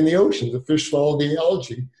floating in the ocean. The fish swallow the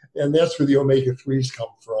algae, and that's where the omega-3s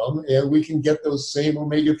come from. And we can get those same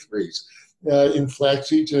omega-3s in flax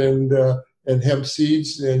seeds and hemp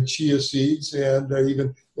seeds and chia seeds and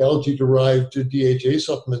even algae-derived DHA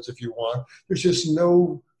supplements if you want. There's just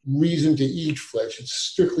no reason to eat flesh. It's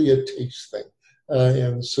strictly a taste thing.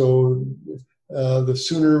 And so the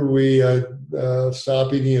sooner we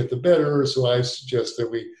stop eating it, the better. So I suggest that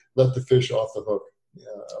we let the fish off the hook.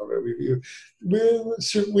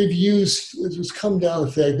 We've used, it's come down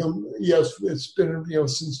the fact, yes, it's been,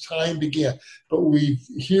 since time began, but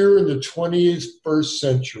here in the 21st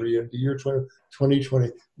century, in the year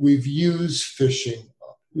 2020, we've used fishing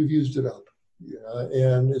up. We've used it up.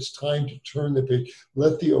 And it's time to turn the page,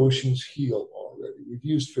 let the oceans heal already. We've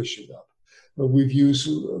used fishing up. We've used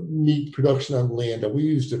meat production on land, and we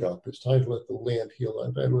used it up. It's time to let the land heal,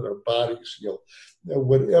 and time to let our bodies heal.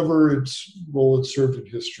 Whatever its role it served in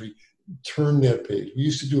history, turn that page. We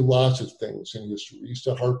used to do lots of things in history. We used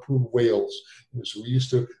to harpoon whales. So we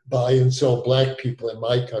used to buy and sell black people in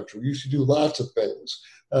my country. We used to do lots of things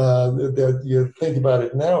that you think about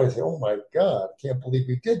it now and say, oh my God, I can't believe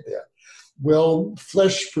we did that. Well,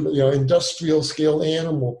 industrial scale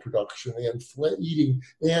animal production and eating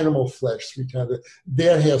animal flesh 3 times,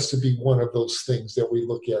 that has to be one of those things that we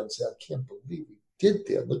look at and say, I can't believe we did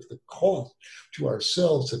that. Look at the cost to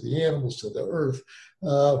ourselves, to the animals, to the earth.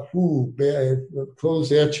 Bad. Close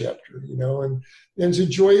that chapter, and it's a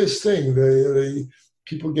joyous thing. The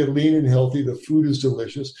people get lean and healthy. The food is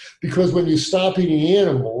delicious because when you stop eating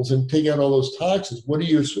animals and take out all those toxins, what do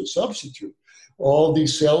you substitute? All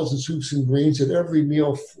these salads and soups and greens at every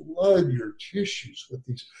meal flood your tissues with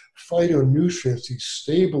these phytonutrients, these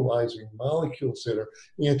stabilizing molecules that are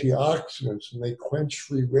antioxidants, and they quench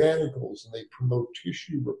free radicals, and they promote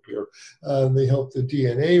tissue repair, and they help the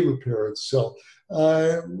DNA repair itself.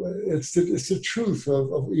 It's the truth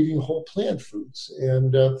of eating whole plant foods.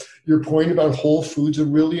 And your point about whole foods are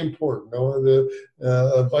really important.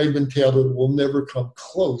 A vitamin tablet will never come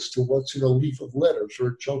close to what's in a leaf of lettuce or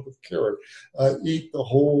a chunk of carrot. Eat the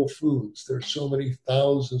whole foods. There's so many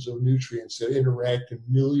thousands of nutrients that interact in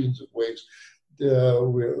millions of ways.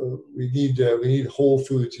 We need whole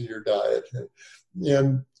foods in your diet.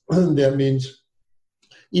 And that means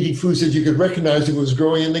eating foods that you could recognize if it was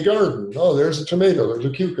growing in the garden. Oh, there's a tomato, there's a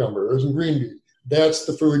cucumber, there's some green beans. That's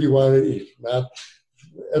the food you want to eat, not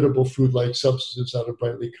edible food like substances out of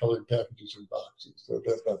brightly colored packages and boxes. So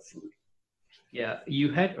that's not food. Yeah,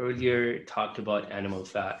 you had earlier talked about animal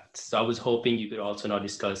fats. So I was hoping you could also now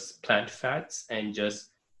discuss plant fats and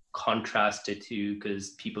just contrast it to,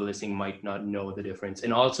 because people listening might not know the difference.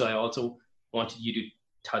 And also, I also wanted you to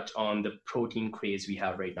touch on the protein craze we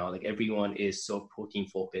have right now. Like everyone is so protein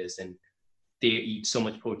focused and they eat so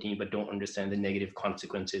much protein, but don't understand the negative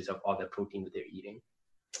consequences of all that protein that they're eating.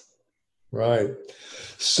 Right.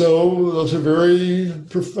 So those are very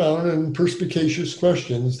profound and perspicacious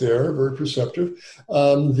questions there, very perceptive.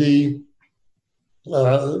 I'm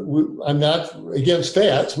not against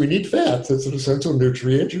fats. We need fats. It's an essential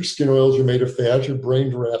nutrient. Your skin oils are made of fat. Your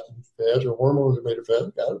brain drafted fat. Your hormones are made of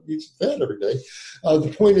fat. God needs fat every day.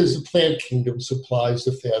 The point is the plant kingdom supplies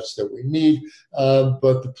the fats that we need,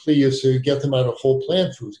 but the plea is to get them out of whole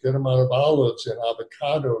plant foods, get them out of olives and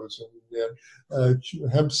avocados and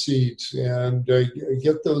hemp seeds, and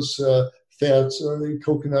get those fats,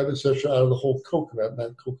 coconut, etc., out of the whole coconut,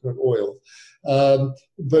 not coconut oil.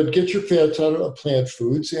 But get your fats out of plant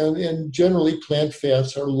foods, and generally plant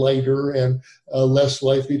fats are lighter and less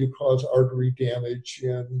likely to cause artery damage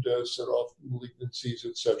and set off malignancies,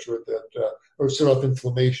 etc., or set off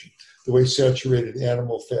inflammation, the way saturated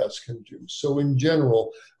animal fats can do. So in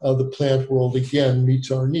general, the plant world, again,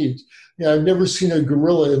 meets our needs. Now, I've never seen a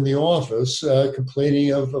gorilla in the office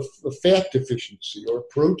complaining of a fat deficiency or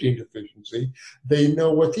protein deficiency. They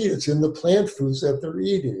know what to eat. It's in the plant foods that they're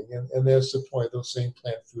eating, and that's the point. Those same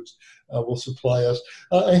plant foods will supply us.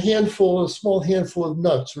 A small handful of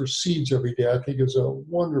nuts or seeds every day, I think is a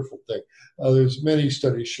wonderful thing. There's many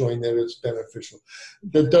studies showing that it's beneficial.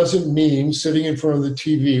 That doesn't mean sitting in front of the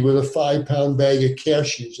TV with a 5-pound bag of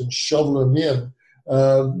cashews and shoveling them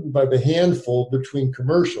in by the handful between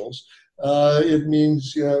commercials. It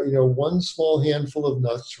means, one small handful of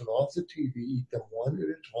nuts, turn off the TV, eat them one at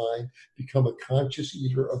a time, become a conscious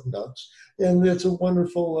eater of nuts. And it's a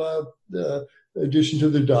wonderful addition to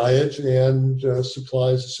the diet and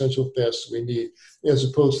supplies essential fats that we need, as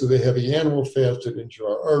opposed to the heavy animal fats that injure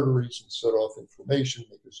our arteries and set off inflammation,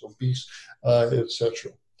 make us obese,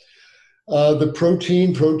 etc. The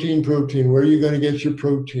protein. Where are you going to get your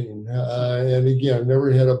protein? And again, I've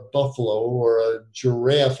never had a buffalo or a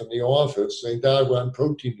giraffe in the office saying, "Dad, I'm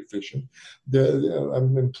protein deficient."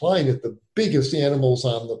 I'm implying that the biggest animals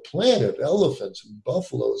on the planet, elephants and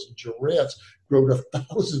buffaloes and giraffes, grow to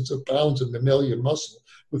thousands of pounds of mammalian muscle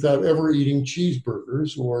without ever eating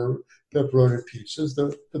cheeseburgers or pepperoni pizzas.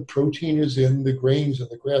 The protein is in the grains and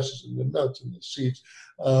the grasses and the nuts and the seeds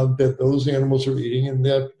that those animals are eating and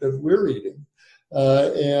that we're eating.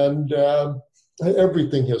 And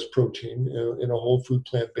everything has protein in a whole food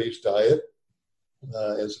plant-based diet,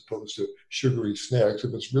 as opposed to sugary snacks.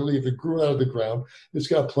 If it grew out of the ground, it's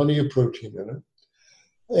got plenty of protein in it.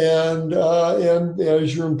 And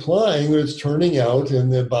as you're implying, it's turning out,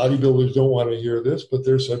 and the bodybuilders don't want to hear this, but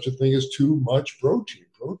there's such a thing as too much protein.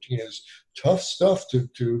 Protein is tough stuff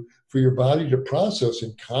for your body to process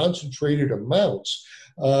in concentrated amounts,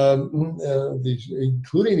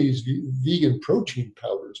 including these vegan protein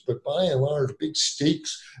powders. But by and large, big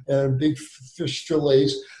steaks and big fish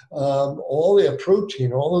fillets, all that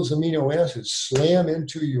protein, all those amino acids slam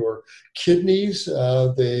into your kidneys.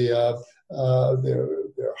 They're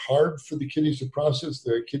hard for the kidneys to process.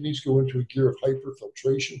 The kidneys go into a gear of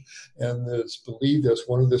hyperfiltration, and it's believed that's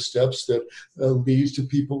one of the steps that leads to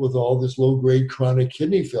people with all this low-grade chronic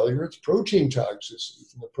kidney failure. It's protein toxicity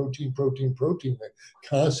from the protein, the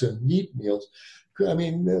constant meat meals. I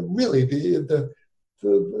mean, really, the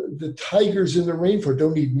tigers in the rainforest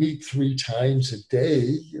don't eat meat 3 times a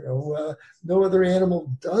day. No other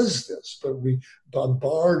animal does this, but we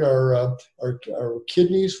bombard our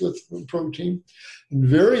kidneys with protein. And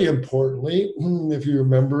very importantly, if you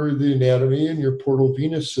remember the anatomy in your portal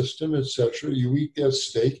venous system, etc., you eat that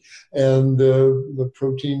steak, and the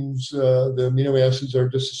proteins, the amino acids are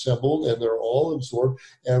disassembled, and they're all absorbed.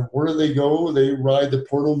 And where do they go? They ride the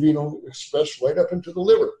portal venous express right up into the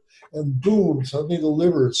liver. And boom, suddenly the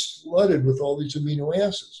liver is flooded with all these amino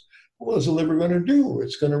acids. What is the liver going to do?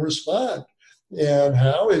 It's going to respond. And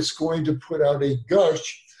how? It's going to put out a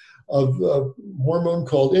gush of a hormone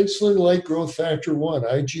called insulin-like growth factor 1,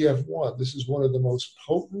 IGF-1. This is one of the most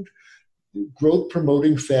potent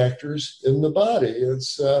growth-promoting factors in the body.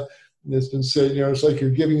 It's been said, it's like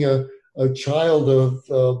you're giving a child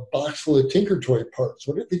a box full of Tinker Toy parts.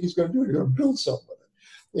 What do you think he's going to do? He's going to build something.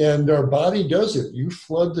 And our body does it. You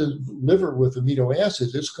flood the liver with amino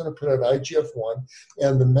acids, it's going to put out IGF-1,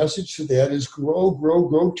 and the message to that is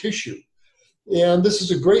grow tissue. And this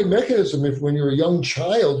is a great mechanism. If when you're a young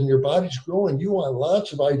child and your body's growing, you want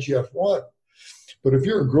lots of IGF-1. But if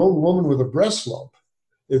you're a grown woman with a breast lump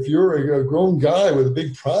if you're a grown guy with a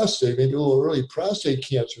big prostate, maybe a little early prostate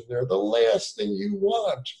cancer there, the last thing you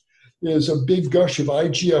want is a big gush of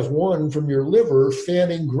IGF-1 from your liver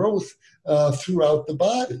fanning growth throughout the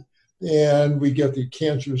body. And we get the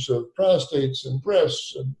cancers of prostates and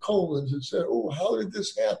breasts and colons and say, oh, how did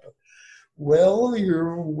this happen? Well,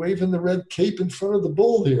 you're waving the red cape in front of the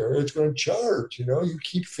bull here. It's going to charge. You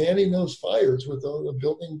keep fanning those fires with all the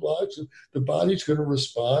building blocks, and the body's going to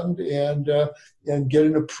respond and get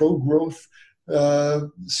in a pro-growth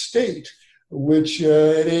state, which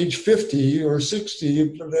at age 50 or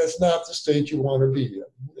 60, that's not the state you want to be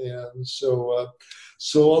in. And so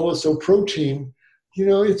protein,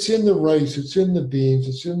 it's in the rice, it's in the beans,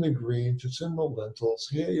 it's in the greens, it's in the lentils.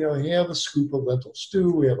 Have a scoop of lentil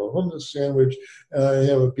stew, have a hummus sandwich,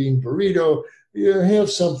 have a bean burrito. Have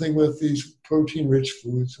something with these protein-rich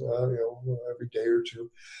foods, every day or two.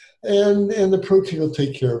 And the protein will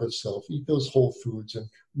take care of itself. Eat those whole foods, and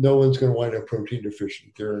no one's going to wind up protein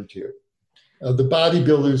deficient, guarantee it. The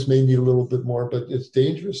bodybuilders may need a little bit more, but it's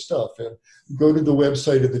dangerous stuff. And go to the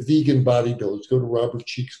website of the vegan bodybuilders. Go to Robert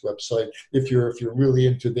Cheek's website if you're really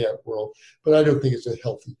into that world. But I don't think it's a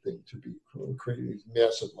healthy thing to be creating these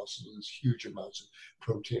massive muscles, these huge amounts of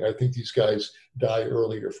protein. I think these guys die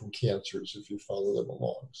earlier from cancers if you follow them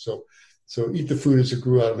along. So eat the food as it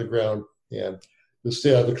grew out of the ground, and you'll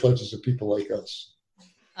stay out of the clutches of people like us.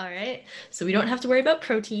 All right. So we don't have to worry about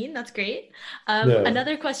protein. That's great. No.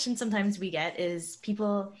 Another question sometimes we get is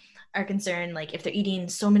people are concerned, like if they're eating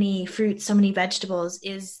so many fruits, so many vegetables,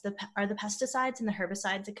 are the pesticides and the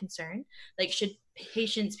herbicides a concern? Like, should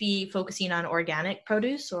patients be focusing on organic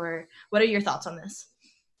produce, or what are your thoughts on this?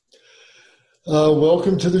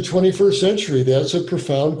 Welcome to the 21st century. That's a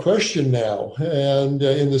profound question now. And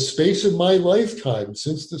in the space of my lifetime,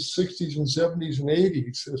 since the 60s and 70s and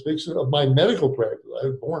 80s, in the space of my medical practice, I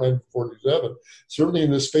was born, I'm 47, certainly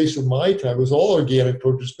in the space of my time, it was all organic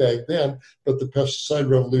produce back then, but the pesticide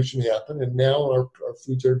revolution happened, and now our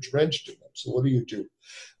foods are drenched in them. So what do you do?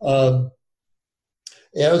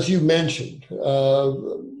 As you mentioned,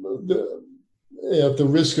 at the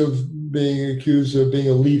risk of being accused of being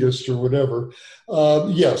elitist or whatever,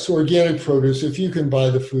 yes, organic produce, if you can buy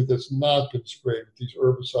the food that's not been sprayed with these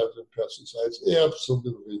herbicides and pesticides,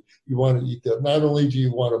 absolutely, you want to eat that. Not only do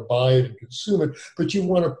you want to buy it and consume it, but you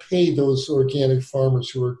want to pay those organic farmers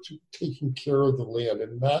who are taking care of the land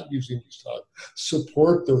and not using these toxins.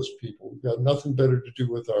 Support those people. We've got nothing better to do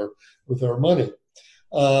with our money.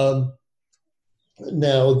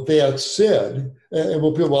 Now, that said, and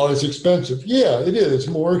we'll be, well, it's expensive. Yeah, it is. It's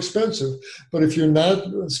more expensive. But if you're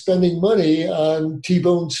not spending money on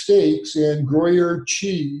T-bone steaks and Gruyere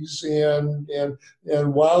cheese and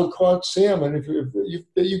wild-caught salmon, if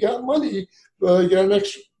you got money, you got an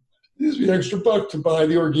extra buck to buy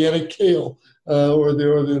the organic kale or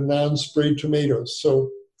the non-sprayed tomatoes.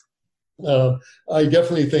 So I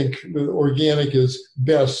definitely think the organic is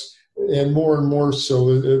best, and more so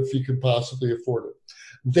if you can possibly afford it.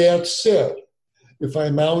 That said, if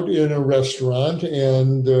I'm out in a restaurant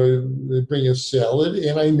and they bring a salad,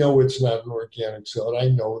 and I know it's not an organic salad, I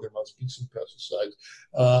know there must be some pesticides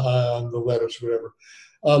on the lettuce, whatever,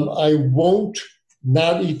 I won't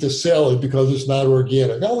not eat the salad because it's not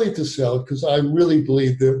organic. I'll eat the salad because I really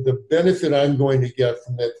believe the benefit I'm going to get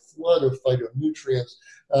from that flood of phytonutrients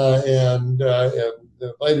and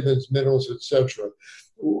the vitamins, minerals, etc.,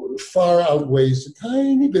 far outweighs the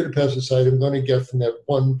tiny bit of pesticide I'm going to get from that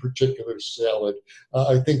one particular salad.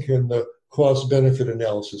 I think in the cost-benefit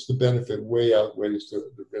analysis, the benefit way outweighs the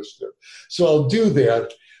risk there. So I'll do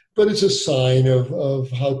that, but it's a sign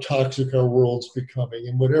of how toxic our world's becoming,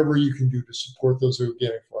 and whatever you can do to support those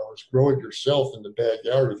organic farmers, grow it yourself in the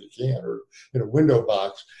backyard if you can, or in a window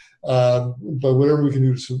box. But whatever we can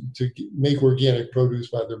do to make organic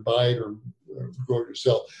produce, either buy it or grow it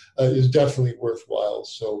yourself, is definitely worthwhile.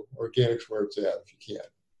 So organic's where it's at if you can.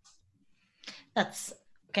 That's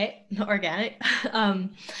okay, organic.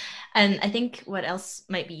 And I think what else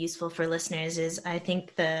might be useful for listeners is I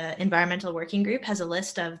think the Environmental Working Group has a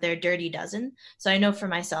list of their dirty dozen. So I know for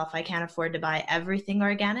myself, I can't afford to buy everything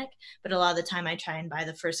organic, but a lot of the time I try and buy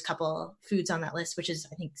the first couple foods on that list, which is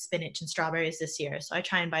I think spinach and strawberries this year. So I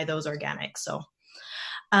try and buy those organic. So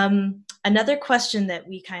another question that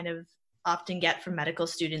we kind of often get from medical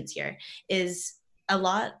students here is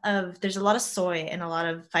there's a lot of soy and a lot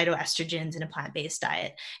of phytoestrogens in a plant-based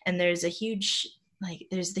diet. And there's the huge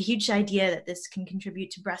idea that this can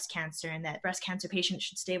contribute to breast cancer and that breast cancer patients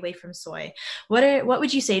should stay away from soy. What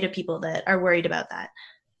would you say to people that are worried about that?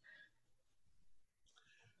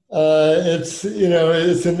 It's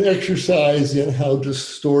an exercise in how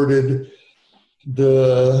distorted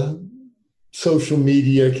the social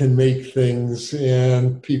media can make things,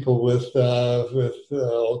 and people with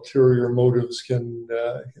ulterior motives can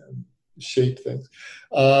shape things.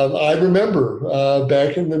 I remember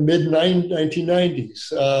back in the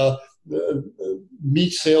mid-1990s, the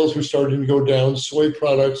meat sales were starting to go down. Soy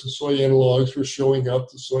products and soy analogs were showing up,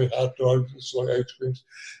 the soy hot dogs and soy ice creams.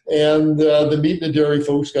 And the meat and the dairy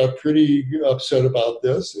folks got pretty upset about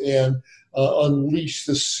this and unleashed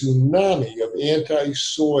the tsunami of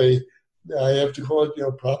anti-soy, I have to call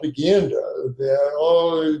it, propaganda.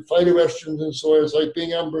 That, phytoestrogens in soy is like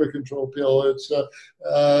being on birth control pill. It's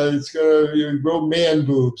going to grow man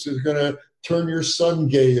boobs. It's going to turn your son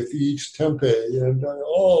gay if you eat tempeh, and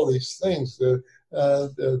all these things that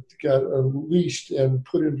got unleashed and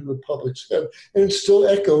put into the public's head. And it still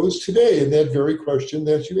echoes today in that very question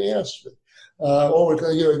that you asked me.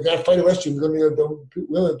 You got phytoestrogen, women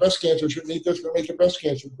with breast cancer shouldn't eat this, going to make your breast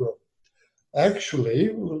cancer grow.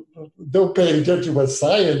 Actually, don't pay attention to what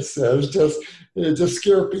science says, just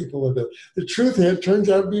scare people with it. The truth is, it turns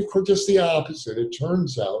out to be just the opposite. It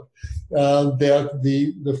turns out that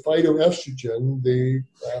the phytoestrogen, the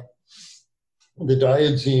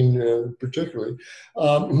diazine particularly,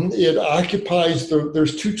 it occupies,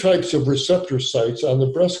 there's two types of receptor sites on the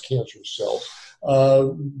breast cancer cells.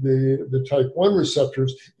 The type 1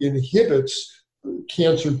 receptors inhibits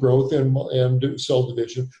cancer growth and cell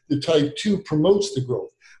division. The type 2 promotes the growth.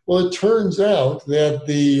 Well, it turns out that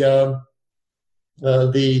the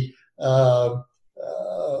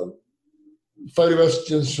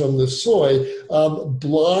phytoestrogens from the soy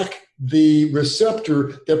block the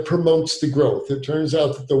receptor that promotes the growth. It turns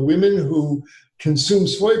out that the women who consume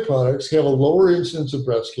soy products have a lower incidence of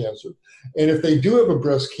breast cancer. And if they do have a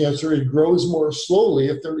breast cancer, it grows more slowly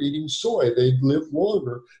if they're eating soy. They live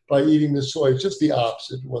longer by eating the soy. It's just the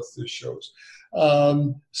opposite of what this shows.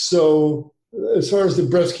 So as far as the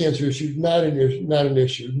breast cancer issue, not an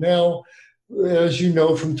issue. Now, as you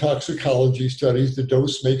know from toxicology studies, the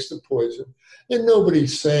dose makes the poison. And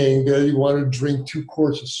nobody's saying that you want to drink 2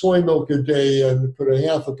 quarts of soy milk a day and put a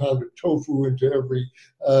half a pound of tofu into every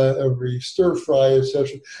stir fry,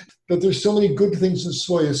 etc. But there's so many good things in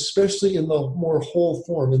soy, especially in the more whole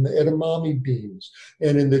form, in the edamame beans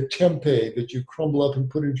and in the tempeh that you crumble up and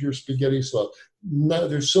put into your spaghetti sauce.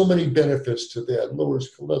 There's so many benefits to that. Lowers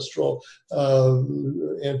cholesterol,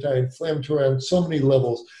 anti-inflammatory on so many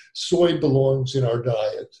levels. Soy belongs in our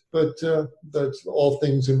diet, but that's all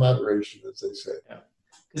things in moderation, as they say. Yeah,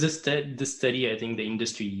 because the study I think the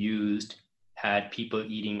industry used had people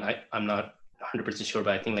eating, I'm not 100% sure,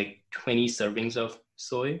 but I think like 20 servings of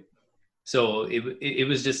soy. So it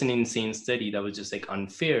was just an insane study that was just like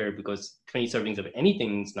unfair, because 20 servings of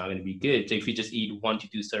anything is not going to be good. So if you just eat 1 to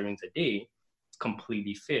 2 servings a day, it's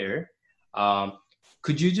completely fair.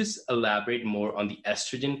 Could you just elaborate more on the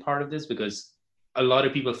estrogen part of this? Because a lot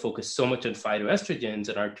of people focus so much on phytoestrogens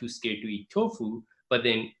and are too scared to eat tofu, but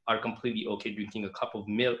then are completely okay drinking a cup of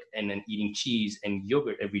milk and then eating cheese and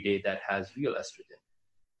yogurt every day that has real estrogen.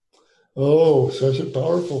 Oh, such a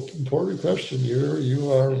powerful, important question.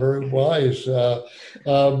 You are very wise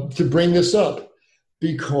to bring this up,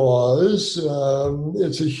 because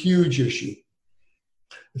it's a huge issue.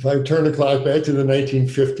 If I turn the clock back to the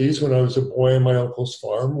 1950s, when I was a boy on my uncle's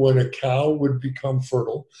farm, when a cow would become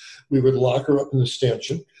fertile, we would lock her up in the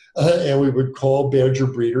stanchion, and we would call badger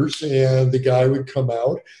breeders, and the guy would come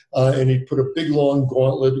out, and he'd put a big, long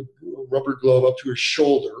gauntlet, rubber glove up to his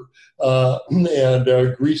shoulder,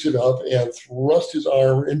 and grease it up and thrust his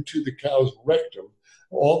arm into the cow's rectum,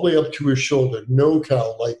 all the way up to his shoulder. No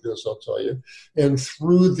cow like this, I'll tell you. And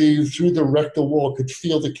through the rectal wall could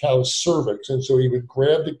feel the cow's cervix. And so he would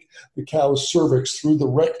grab the cow's cervix through the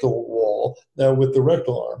rectal wall with the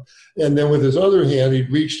rectal arm. And then with his other hand,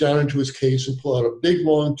 he'd reach down into his case and pull out a big,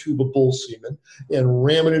 long tube of bull semen and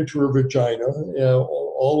ram it into her vagina,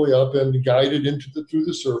 all the way up, and guide it through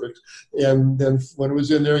the cervix. And then when it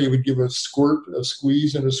was in there, he would give a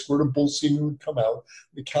squeeze, and a squirt of bull semen would come out.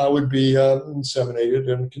 The cow would be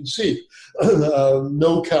inseminated and conceived.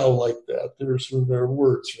 No cow like that. There are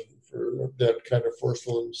words for that kind of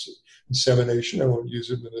forceful insemination. I won't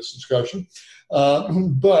use it in this discussion.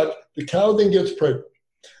 But the cow then gets pregnant.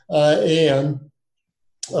 And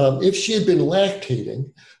if she had been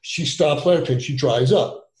lactating, she stops lactating. She dries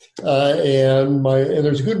up. And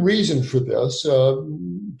there's a good reason for this.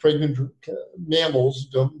 Pregnant mammals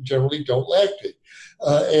generally don't lactate.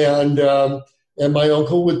 And my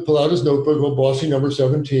uncle would pull out his notebook, go, Bossy number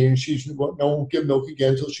 17. Won't give milk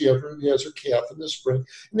again until she has her calf in the spring.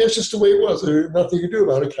 And that's just the way it was. There's nothing you can do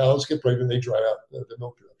about it. Cows get pregnant, they dry out the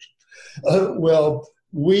milk production. Well,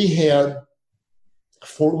 we had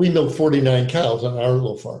we milk 49 cows on our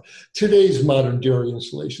little farm. Today's modern dairy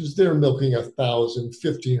installations, they're milking 1,000,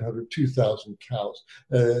 1,500, 2,000 cows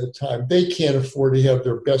at a time. They can't afford to have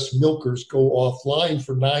their best milkers go offline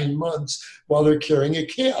for 9 months while they're carrying a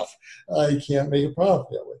calf. You can't make a profit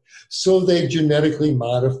that way. So they've genetically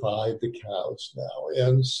modified the cows now.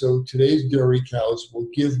 And so today's dairy cows will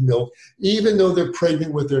give milk, even though they're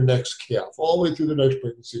pregnant with their next calf. All the way through the next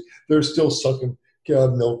pregnancy, they're still sucking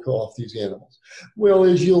milk off these animals. Well,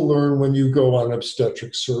 as you'll learn when you go on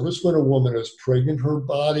obstetric service, when a woman is pregnant, her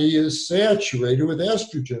body is saturated with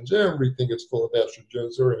estrogens. Everything is full of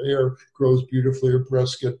estrogens. Her hair grows beautifully, her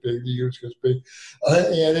breasts get big, the uterus gets big,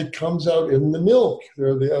 and it comes out in the milk.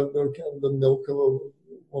 The milk of a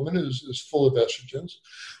woman is full of estrogens.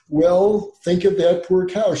 Well, think of that poor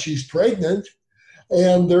cow. She's pregnant,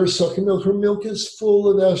 and they're sucking milk. Her milk is full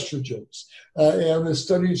of estrogens. And the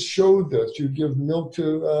studies showed this. You give milk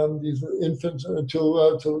to these infants,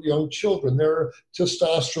 to young children. Their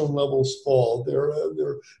testosterone levels fall. They're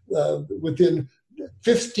within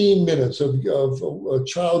 15 minutes of a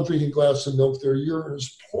child drinking a glass of milk, their urine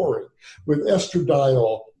is pouring with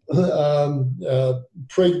estradiol,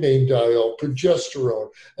 pregnanediol, progesterone,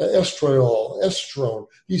 estriol, estrone.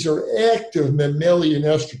 These are active mammalian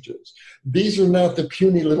estrogens. These are not the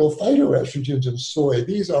puny little phytoestrogens in soy.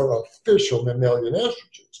 These are official mammalian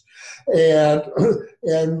estrogens.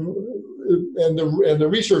 And the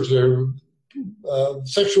research there,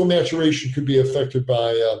 sexual maturation could be affected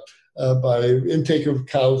by intake of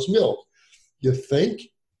cow's milk. You think?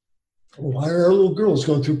 Why are our little girls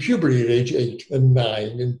going through puberty at age 8 and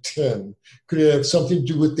 9 and 10? Could it have something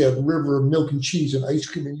to do with that river of milk and cheese and ice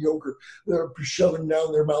cream and yogurt they're shoving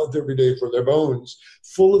down their mouth every day for their bones,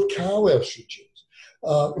 full of cow estrogens?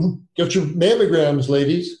 Get your mammograms,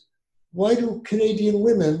 ladies. Why do Canadian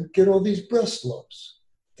women get all these breast lumps?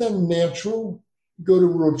 That's natural. You go to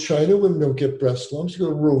rural China, women don't get breast lumps. You go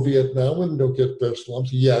to rural Vietnam, women don't get breast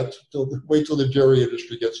lumps yet. Wait till the dairy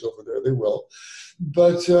industry gets over there. They will.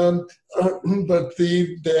 But the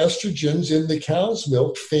estrogens in the cow's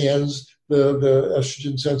milk fans the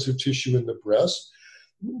estrogen sensitive tissue in the breast.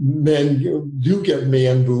 Men do get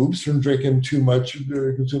man boobs from drinking too much,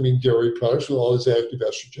 consuming dairy products with all this active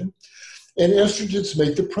estrogen. And estrogens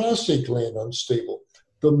make the prostate gland unstable.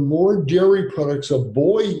 The more dairy products a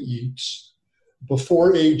boy eats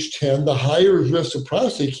before age 10, the higher his risk of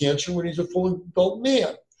prostate cancer when he's a full adult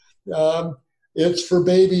man. It's for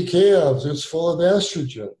baby calves. It's full of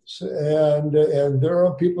estrogens. And there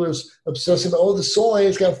are people who's obsessed about, oh, the soy,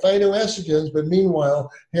 it's got phytoestrogens, but meanwhile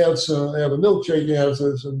have a milkshake, have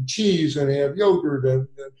some cheese, and have yogurt and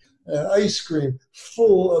ice cream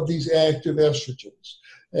full of these active estrogens.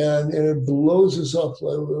 And it blows us up.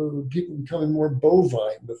 People becoming more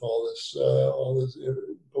bovine with all this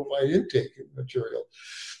bovine intake material.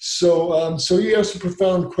 So you asked a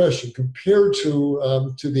profound question. Compared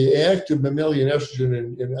to the active mammalian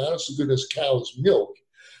estrogen in honest to goodness cow's milk,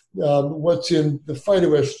 what's in the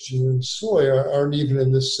phytoestrogen in soy aren't even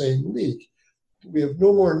in the same league. We have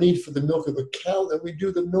no more need for the milk of a cow than we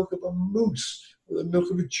do the milk of a moose or the milk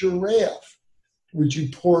of a giraffe. Would you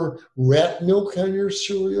pour rat milk on your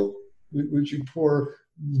cereal? Would you pour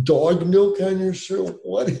dog milk on your cereal?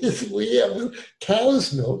 What is it? We have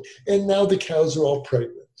cow's milk, and now the cows are all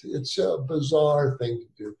pregnant. It's a bizarre thing to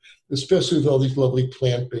do, especially with all these lovely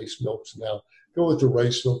plant-based milks now. Go with the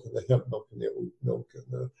rice milk and the hemp milk and the oat milk and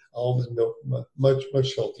the almond milk. Much,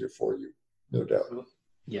 much healthier for you, no doubt.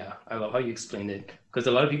 Yeah, I love how you explained it, because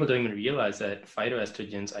a lot of people don't even realize that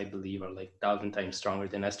phytoestrogens, I believe, are like 1,000 times stronger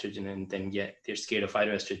than estrogen, and then yet they're scared of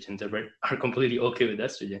phytoestrogens and are completely okay with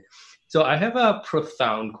estrogen. So I have a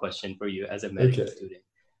profound question for you as a medical student.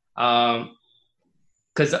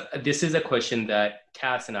 Because this is a question that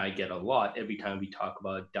Cass and I get a lot every time we talk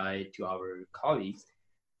about diet to our colleagues.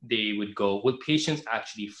 They would go, will patients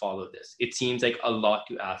actually follow this? It seems like a lot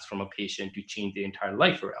to ask from a patient to change their entire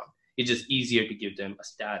life around. It's just easier to give them a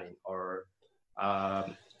statin or, a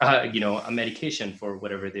medication for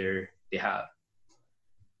whatever they have.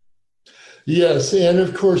 Yes, and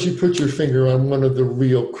of course you put your finger on one of the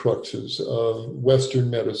real cruxes of Western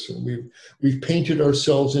medicine. We've painted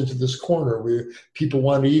ourselves into this corner where people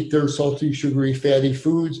want to eat their salty, sugary, fatty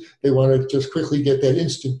foods. They want to just quickly get that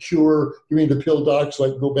instant cure. Give me the pill, doc, so I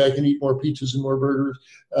can go back and eat more pizzas and more burgers.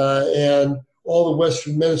 And all the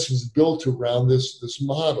Western medicine is built around this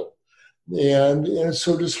model. And it's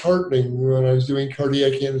so disheartening when I was doing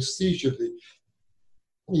cardiac anesthesia.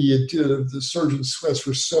 The surgeon sweats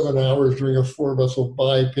for 7 hours during a 4-vessel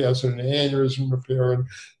bypass and an aneurysm repair,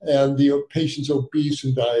 and the patient's obese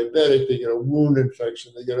and diabetic. They get a wound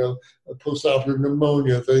infection. They get a postoperative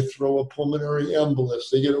pneumonia. They throw a pulmonary embolus.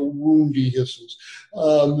 They get a wound dehiscence.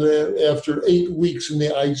 After 8 weeks in the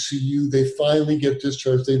ICU, they finally get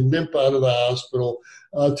discharged. They limp out of the hospital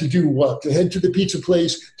to do what? To head to the pizza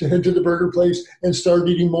place, to head to the burger place, and start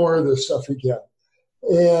eating more of this stuff again.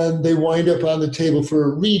 And they wind up on the table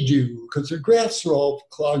for a redo because their grafts are all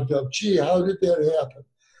clogged up. Gee, how did that happen?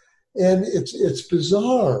 And it's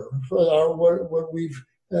bizarre what we've,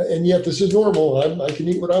 and yet this is normal. I can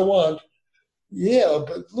eat what I want. Yeah,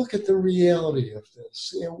 but look at the reality of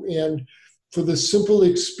this. And for the simple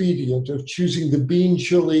expedient of choosing the bean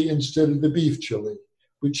chili instead of the beef chili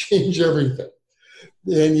would change everything.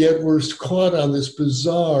 And yet we're caught on this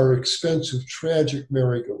bizarre, expensive, tragic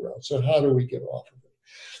merry-go-round. So how do we get off of it?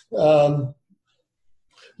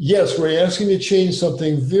 Yes, we're asking to change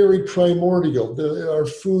something very primordial. Our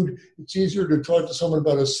food, it's easier to talk to someone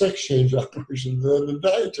about a sex change operation than a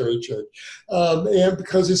dietary change. And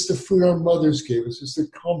because it's the food our mothers gave us, it's the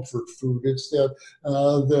comfort food. It's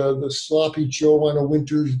the sloppy Joe on a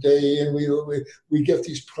winter's day, and we get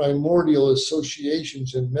these primordial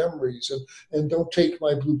associations and memories. And don't take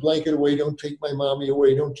my blue blanket away, don't take my mommy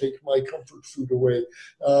away, don't take my comfort food away.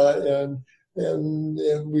 And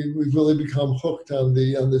we've really become hooked on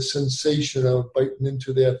the sensation of biting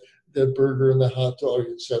into that burger and the hot dog,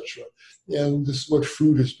 etc. And this is what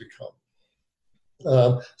food has become.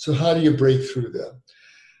 So how do you break through that?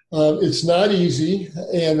 It's not easy,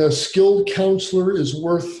 and a skilled counselor is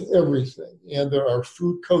worth everything. And there are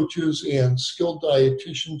food coaches and skilled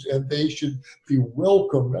dietitians, and they should be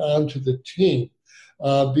welcomed onto the team.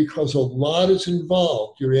 Because a lot is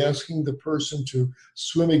involved. You're asking the person to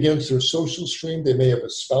swim against their social stream. They may have a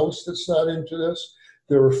spouse that's not into this.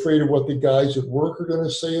 They're afraid of what the guys at work are going to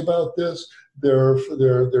say about this. Their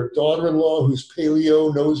daughter-in-law, who's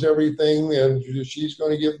paleo, knows everything, and she's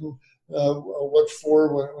going to give them what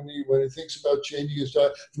for when he thinks about changing his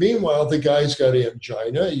diet. Meanwhile, the guy's got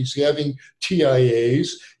angina. He's having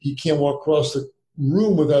TIAs. He can't walk across the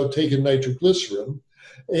room without taking nitroglycerin.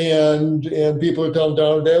 And people are telling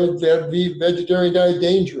him that vegetarian diet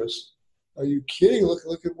dangerous. Are you kidding?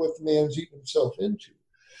 Look at what the man's eating himself into.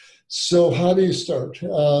 So how do you start?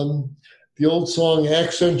 The old song,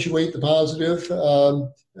 accentuate the positive,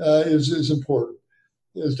 is important.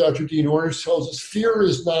 As Dr. Dean Ornish tells us, fear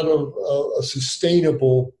is not a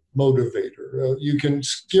sustainable motivator. You can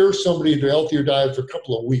scare somebody into a healthier diet for a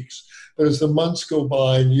couple of weeks, but as the months go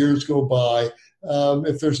by and years go by,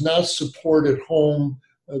 if there's not support at home,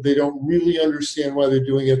 they don't really understand why they're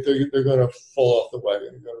doing it. They're going to fall off the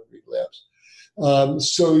wagon. They're going to relapse.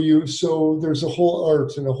 So there's a whole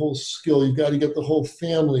art and a whole skill. You've got to get the whole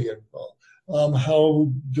family involved.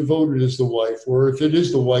 How devoted is the wife? Or if it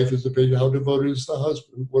is the wife as the patient, how devoted is the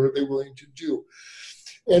husband? What are they willing to do?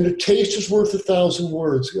 And a taste is worth 1,000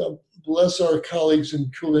 words. Bless our colleagues in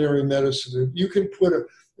culinary medicine. If you can put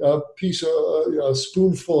a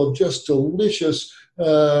spoonful of just delicious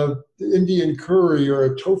Indian curry or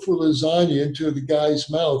a tofu lasagna into the guy's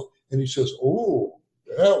mouth, and he says,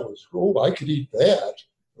 I could eat that.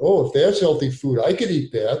 Oh, if that's healthy food, I could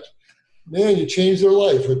eat that. Man, you change their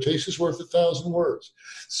life. A taste is worth 1,000 words.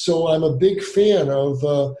 So I'm a big fan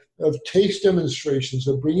of taste demonstrations,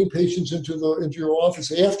 of bringing patients into your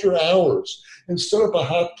office after hours and set up a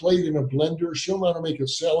hot plate in a blender, show them how to make a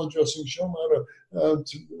salad dressing, show them how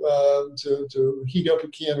to heat up a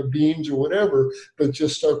can of beans or whatever, but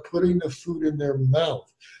just start putting the food in their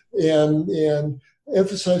mouth and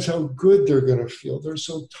emphasize how good they're going to feel. They're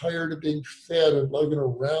so tired of being fat and lugging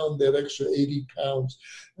around that extra 80 pounds.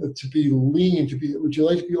 To be lean, would you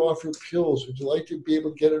like to be off your pills? Would you like to be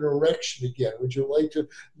able to get an erection again? Would you like to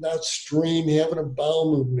not strain having a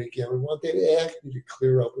bowel movement again? We want that acne to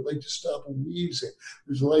clear up. We'd like to stop wheezing.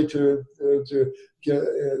 Would you like to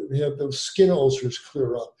have those skin ulcers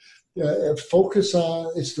clear up? And focus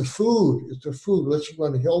on, it's the food. Let's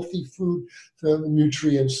run healthy food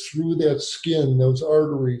nutrients through that skin, those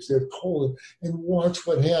arteries, that colon, and watch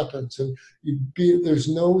what happens. And there's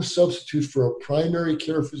no substitute for a primary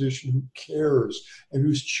care physician who cares and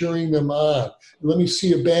who's cheering them on. Let me see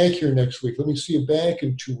you back here next week. Let me see you back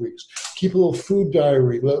in 2 weeks. Keep a little food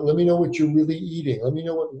diary. Let me know what you're really eating. Let me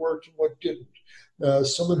know what worked and what didn't.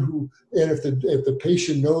 Someone who, and if the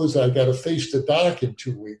patient knows I got to face the doc in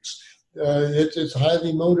 2 weeks, it's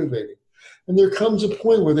highly motivating. And there comes a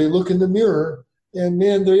point where they look in the mirror, and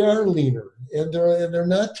man, they are leaner, and they're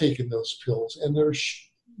not taking those pills, and they're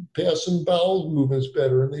passing bowel movements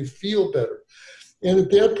better, and they feel better. And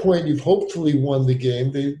at that point, you've hopefully won the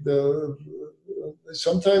game.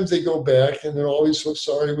 Sometimes they go back, and they're always so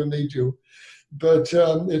sorry when they do. But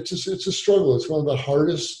it's a struggle. It's one of the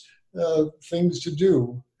hardest things to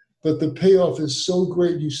do. But the payoff is so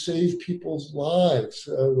great. You save people's lives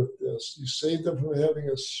with this. You save them from having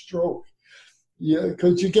a stroke. Yeah,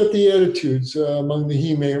 because you get the attitudes among the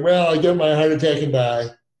He-Man. Well, I get my heart attack and die.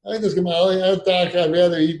 I just get my doc. I'd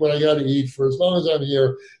rather eat what I got to eat for as long as I'm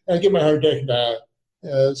here. I get my heart attack and die.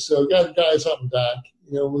 So got to die something, doc.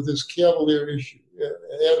 With this cavalier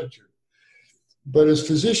attitude. But as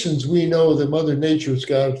physicians, we know that Mother Nature's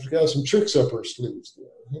got some tricks up her sleeves.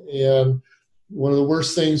 And one of the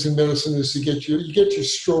worst things in medicine is you get your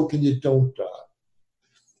stroke and you don't die.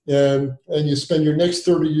 And you spend your next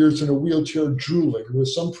 30 years in a wheelchair drooling with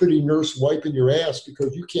some pretty nurse wiping your ass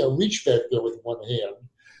because you can't reach back there with one hand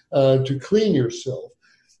to clean yourself.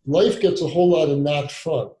 Life gets a whole lot of not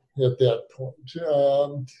fun at that point.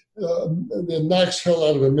 It knocks hell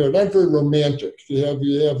out of the mirror. Not very romantic to have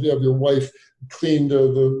your wife clean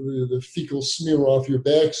the fecal smear off your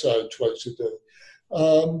backside twice a day.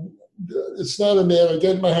 It's not a matter of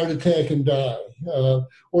getting my heart attack and die.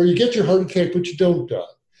 Or you get your heart attack, but you don't die.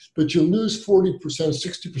 But you lose 40%,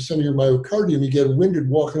 60% of your myocardium. You get winded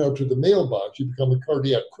walking out to the mailbox. You become a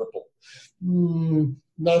cardiac cripple.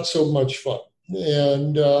 Not so much fun.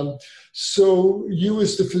 And so you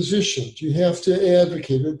as the physicians, you have to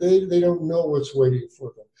advocate. They don't know what's waiting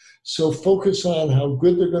for them. So focus on how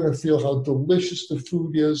good they're going to feel, how delicious the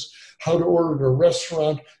food is, how to order in a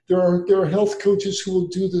restaurant. There are health coaches who will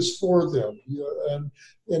do this for them,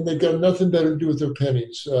 and they've got nothing better to do with their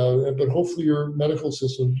pennies. But hopefully your medical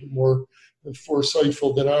system is more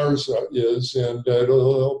foresightful than ours is, and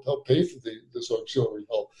it'll help pay for this auxiliary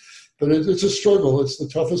help. But it's a struggle. It's the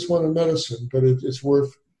toughest one in medicine, but it's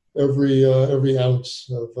worth every ounce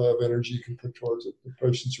of energy you can put towards it. The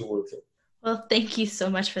patients are worth it. Well, thank you so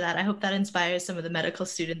much for that. I hope that inspires some of the medical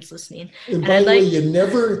students listening. And by the way, you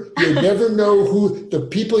never know who the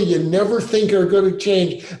people you never think are going to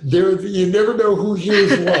change. You never know who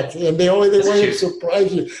hears what, and they want to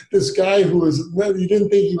surprise you. This guy you didn't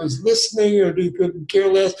think he was listening or he couldn't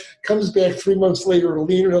care less comes back 3 months later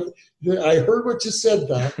leaner up. I heard what you said,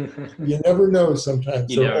 Doc. You never know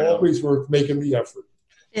sometimes. So always worth making the effort.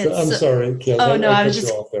 So I'm sorry, Kim. Oh, no, I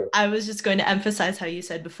was just going to emphasize how you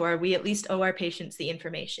said before, we at least owe our patients the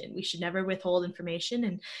information. We should never withhold information,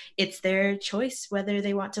 and it's their choice whether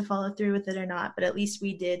they want to follow through with it or not, but at least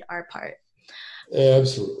we did our part.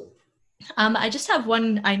 Absolutely. I just have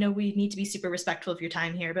one. I know we need to be super respectful of your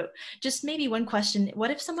time here, but just maybe one question.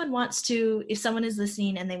 What if someone if someone is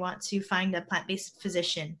listening and they want to find a plant-based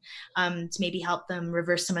physician to maybe help them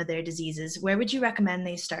reverse some of their diseases? Where would you recommend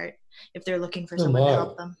they start if they're looking for someone to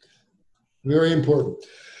help them? Very important.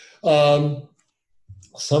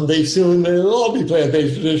 Someday soon they'll all be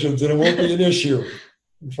plant-based physicians and it won't be an issue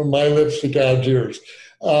from my lips to God's ears.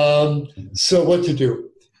 So what to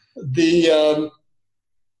do?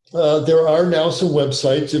 There are now some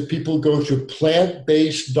websites. If people go to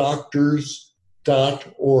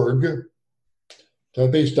plantbaseddoctors.org,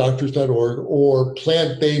 plantbaseddoctors.org, or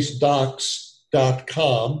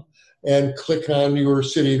plantbaseddocs.com, and click on your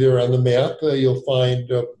city there on the map, you'll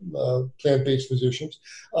find plant-based physicians.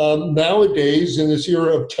 Nowadays, in this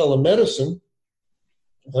era of telemedicine,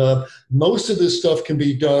 most of this stuff can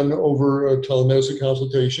be done over a telemedicine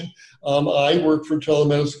consultation. I work for a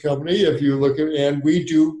telemedicine company. If you look at, and we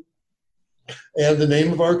do, and the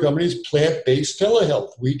name of our company is Plant-Based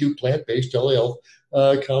Telehealth. We do plant-based telehealth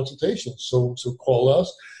consultations. So call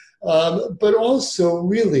us. But also,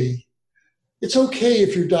 really, it's okay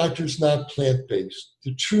if your doctor's not plant-based.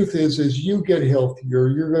 The truth is, as you get healthier,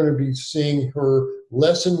 you're going to be seeing her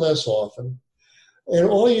less and less often. And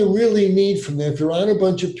all you really need from them, if you're on a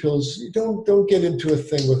bunch of pills, you don't get into a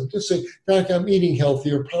thing with them. Just say, Doc, I'm eating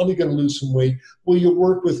healthier, probably going to lose some weight. Will you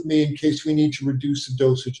work with me in case we need to reduce the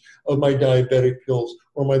dosage of my diabetic pills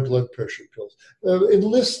or my blood pressure pills?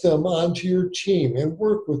 Enlist them onto your team and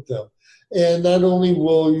work with them. And not only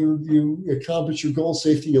will you accomplish your goal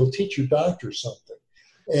safety, you'll teach your doctor something.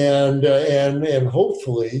 And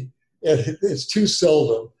hopefully, it's too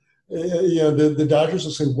seldom, the doctors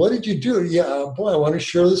will say, what did you do? Yeah, boy, I want to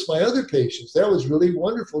share this with my other patients. That was really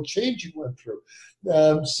wonderful change you went through.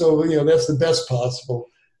 So that's the best possible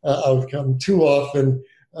outcome. Too often,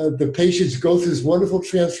 the patients go through this wonderful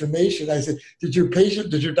transformation. I said, did your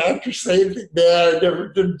doctor say anything? No, I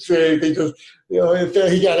didn't say anything. They just,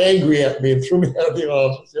 if he got angry at me and threw me out of the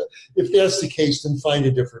office. If that's the case, then find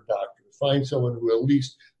a different doctor. Find someone who at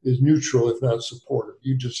least is neutral, if not supportive.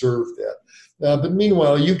 You deserve that. But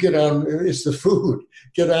meanwhile, you get on, it's the food.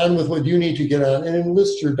 Get on with what you need to get on and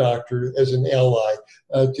enlist your doctor as an ally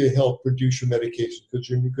to help reduce your medication, because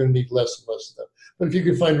you're going to need less and less of them. But if you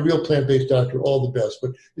can find a real plant-based doctor, all the best.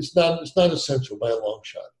 But it's not essential by a long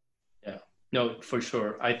shot. Yeah, no, for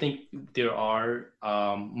sure. I think there are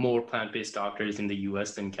more plant-based doctors in the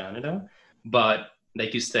US than Canada. But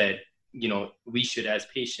like you said, we should, as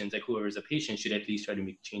patients, like whoever is a patient, should at least try to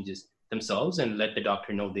make changes themselves and let the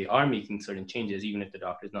doctor know they are making certain changes, even if the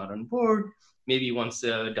doctor is not on board. Maybe once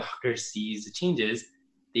the doctor sees the changes,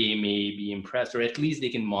 they may be impressed, or at least they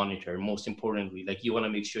can monitor. Most importantly, like you want to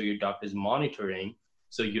make sure your doctor is monitoring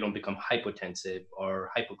so you don't become hypotensive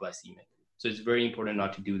or hypoglycemic. So it's very important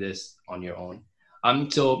not to do this on your own.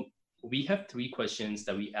 So we have 3 questions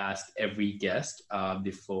that we ask every guest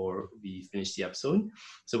before we finish the episode.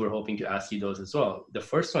 So we're hoping to ask you those as well. The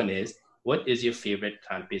first one is, what is your favorite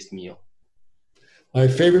plant-based meal? My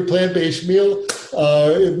favorite plant-based meal?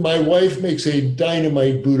 My wife makes a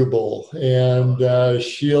dynamite Buddha bowl, and we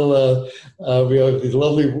have these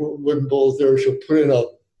lovely wooden bowls there. She'll put in a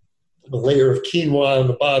layer of quinoa on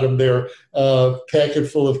the bottom there, packet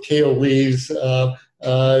full of kale leaves.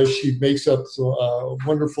 She makes up some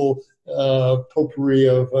wonderful potpourri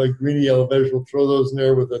of green and yellow vegetables. Throw those in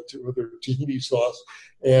there with her tahini sauce.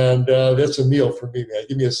 And that's a meal for me, man.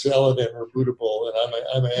 Give me a salad and her Buddha bowl, and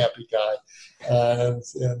I'm a happy guy.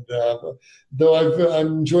 Though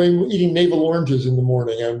I'm enjoying eating navel oranges in the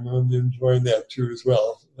morning, I'm enjoying that too as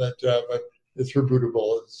well. But it's her Buddha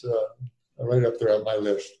bowl. It's right up there on my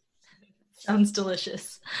list. Sounds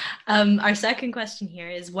delicious. Our second question here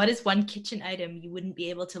is, what is one kitchen item you wouldn't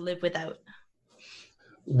be able to live without?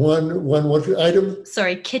 One what item?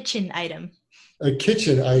 Sorry, kitchen item. A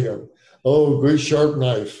kitchen item. Oh, good sharp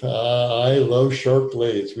knife. I love sharp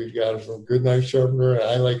blades. We've got some good knife sharpener, and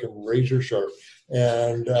I like them razor sharp.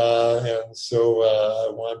 And so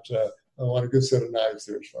I want a good set of knives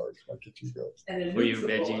there as far as my kitchen goes. For your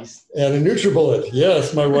veggies. And a NutriBullet.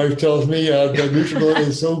 Yes, my wife tells me the NutriBullet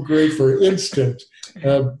is so great for instant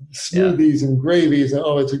smoothies and gravies.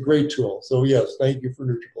 Oh, it's a great tool. So yes, thank you for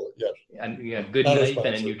NutriBullet. Yes. And good knife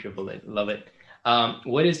and a NutriBullet. Love it.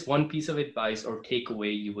 What is one piece of advice or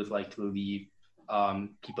takeaway you would like to leave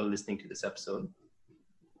people listening to this episode?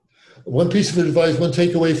 One piece of advice, one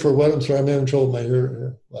takeaway for what? I'm sorry, I'm having trouble with my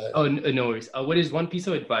hair. Oh, no worries. What is one piece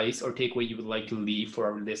of advice or takeaway you would like to leave for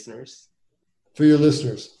our listeners? For your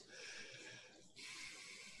listeners.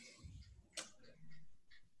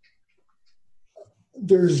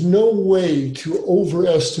 There's no way to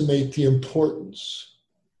overestimate the importance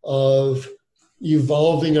of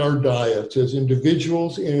evolving our diets as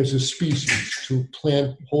individuals and as a species to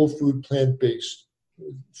whole food, plant-based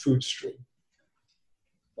food stream.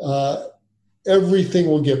 Everything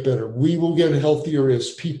will get better. We will get healthier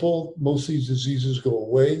as people. Most of these diseases go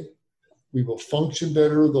away. We will function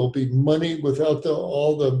better. There'll be money without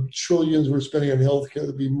all the trillions we're spending on healthcare.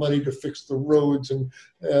 There'll be money to fix the roads and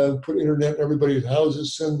put internet in everybody's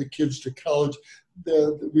houses, send the kids to college.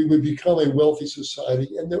 We would become a wealthy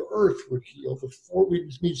society, and the earth would heal. We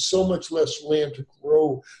need so much less land to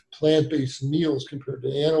grow plant-based meals compared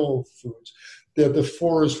to animal foods, that the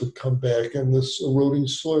forests would come back, and the eroding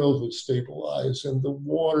soils would stabilize, and the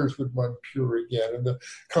waters would run pure again, and the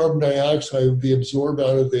carbon dioxide would be absorbed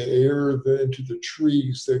out of the air into the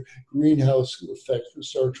trees. The greenhouse effect would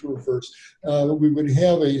start to reverse. We would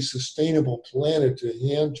have a sustainable planet to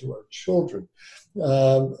hand to our children.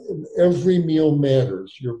 Every meal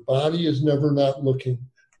matters. Your body is never not looking.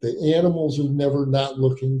 The animals are never not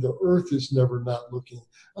looking. The earth is never not looking.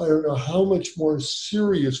 I don't know how much more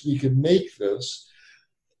serious we could make this,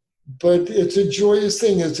 but it's a joyous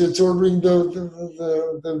thing. It's ordering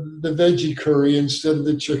the veggie curry instead of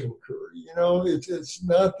the chicken curry. It's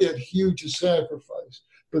not that huge a sacrifice,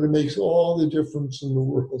 but it makes all the difference in the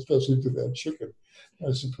world, especially to that chicken,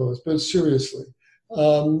 I suppose. But seriously.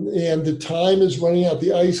 And the time is running out.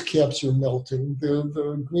 The ice caps are melting.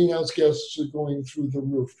 The greenhouse gases are going through the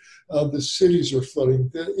roof. The cities are flooding.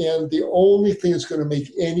 And the only thing that's going to make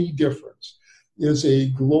any difference is a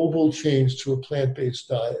global change to a plant-based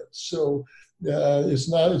diet. So it's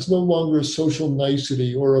no longer a social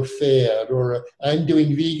nicety or a fad or I'm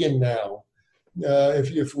doing vegan now.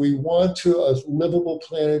 If we want a livable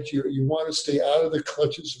planet, you want to stay out of the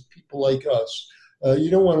clutches of people like us.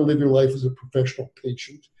 You don't want to live your life as a professional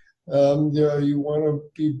patient. You want to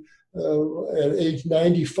be at age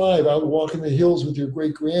 95 out walking the hills with your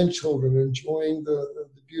great-grandchildren, enjoying the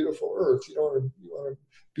beautiful earth. You don't want to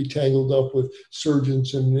be tangled up with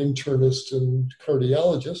surgeons and internists and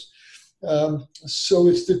cardiologists. So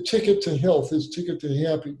it's the ticket to health, it's the ticket to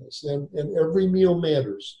happiness. And every meal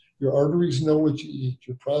matters. Your arteries know what you eat.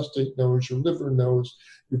 Your prostate knows. Your liver knows.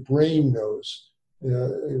 Your brain knows.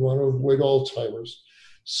 You want to avoid Alzheimer's.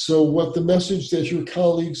 So what the message that your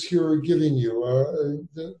colleagues here are giving you,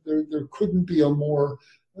 there couldn't be a more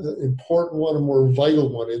important one, a more vital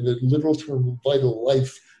one, in the literal term of vital,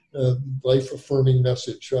 life-affirming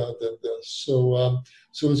message than this. So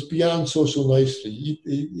it's beyond social nicety.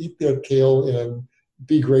 Eat that kale and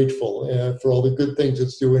be grateful for all the good things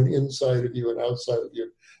it's doing inside of you and outside of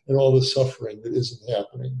you, and all the suffering that isn't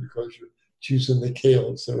happening because you're choosing the kale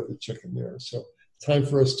instead of the chicken there. So time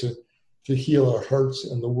for us to heal our hearts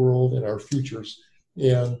and the world and our futures,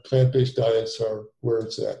 and plant-based diets are where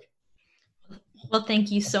it's at. Well, thank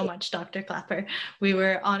you so much, Dr. Klaper. We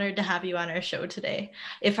were honored to have you on our show today.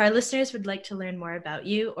 If our listeners would like to learn more about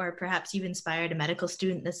you, or perhaps you've inspired a medical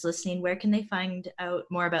student that's listening, where can they find out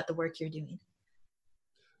more about the work you're doing?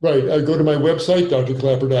 Right. Go to my website,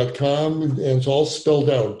 drklaper.com, and it's all spelled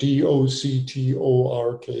out, DOCTORKLAPER,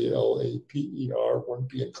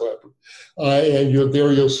 1P in Klaper. And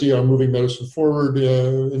you'll see our Moving Medicine Forward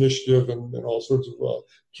initiative and all sorts of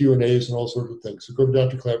Q&As and all sorts of things. So go to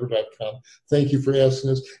drklaper.com. Thank you for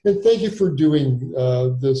asking us, and thank you for doing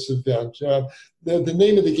this event. The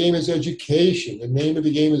name of the game is education. The name of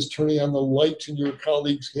the game is turning on the lights in your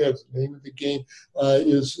colleagues' heads. The name of the game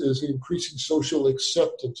is increasing social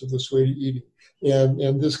acceptance of this way to eating.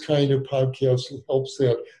 And this kind of podcast helps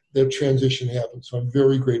that transition happen. So I'm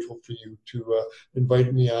very grateful for you to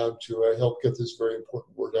invite me on to help get this very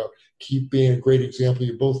important word out. Keep being a great example.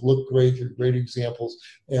 You both look great. You're great examples.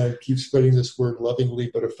 And keep spreading this word lovingly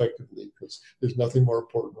but effectively, because there's nothing more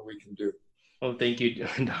important than we can do. Well, thank you,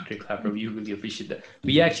 Dr. Klaper. We really appreciate that.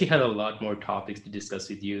 We actually had a lot more topics to discuss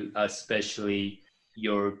with you, especially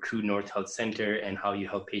your True North Health Center and how you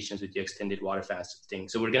help patients with the extended water fasting.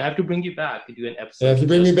 So we're going to have to bring you back to do an episode. You have to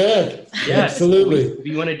bring me back. Yes, absolutely.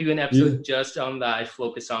 We want to do an episode just on that,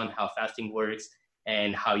 focus on how fasting works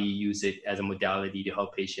and how you use it as a modality to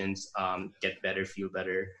help patients get better, feel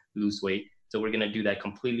better, lose weight. So we're going to do that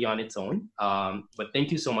completely on its own. But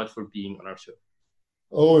thank you so much for being on our show.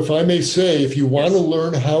 Oh, if I may say, if you want to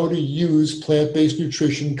learn how to use plant-based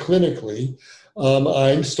nutrition clinically,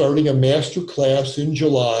 I'm starting a master class in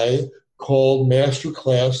July called Master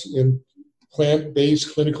Class in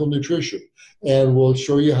Plant-Based Clinical Nutrition. And we'll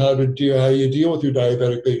show you how you deal with your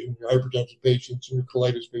diabetic patients, your hypertensive patients, and your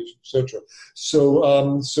colitis patients, etc. So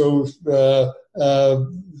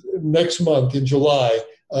next month in July,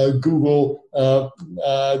 Google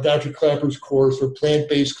Dr. Klaper's course for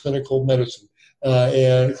plant-based clinical medicine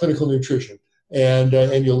and clinical nutrition, and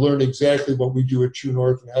you'll learn exactly what we do at True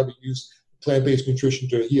North and how to use plant-based nutrition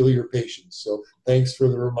to heal your patients. So thanks for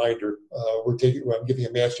the reminder. I'm giving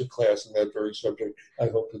a master class in that very subject. I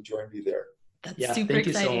hope you'll join me there. That's super thank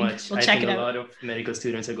exciting. You so much. We'll I check think it out. A lot of medical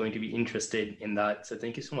students are going to be interested in that. So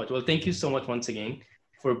thank you so much. Well, thank you so much once again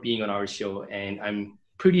for being on our show. And I'm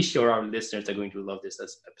pretty sure our listeners are going to love this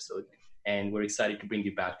episode. And we're excited to bring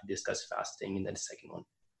you back to discuss fasting in the second one.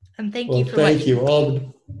 And thank you for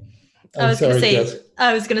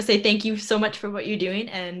I was going to say thank you so much for what you're doing,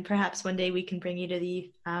 and perhaps one day we can bring you to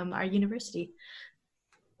our university.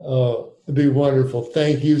 Oh, it'd be wonderful.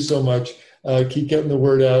 Thank you so much. Keep getting the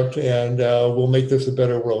word out, and we'll make this a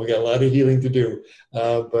better world. We got a lot of healing to do,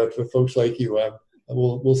 but for folks like you,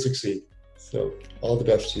 we'll succeed. So all the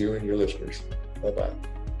best to you and your listeners. Bye-bye.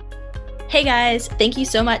 Hey guys, thank you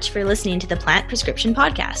so much for listening to the Plant Prescription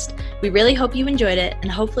Podcast. We really hope you enjoyed it, and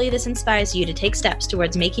hopefully this inspires you to take steps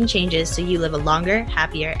towards making changes so you live a longer,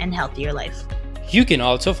 happier, and healthier life. You can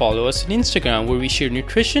also follow us on Instagram, where we share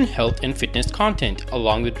nutrition, health, and fitness content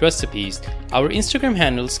along with recipes. Our Instagram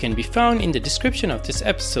handles can be found in the description of this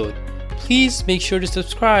episode. Please make sure to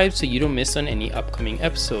subscribe so you don't miss on any upcoming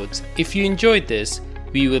episodes. If you enjoyed this,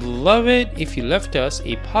 we would love it if you left us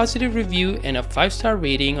a positive review and a 5-star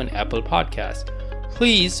rating on Apple Podcast.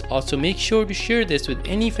 Please also make sure to share this with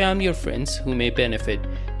any family or friends who may benefit.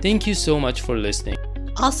 Thank you so much for listening.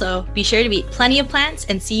 Also, be sure to eat plenty of plants,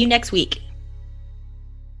 and see you next week.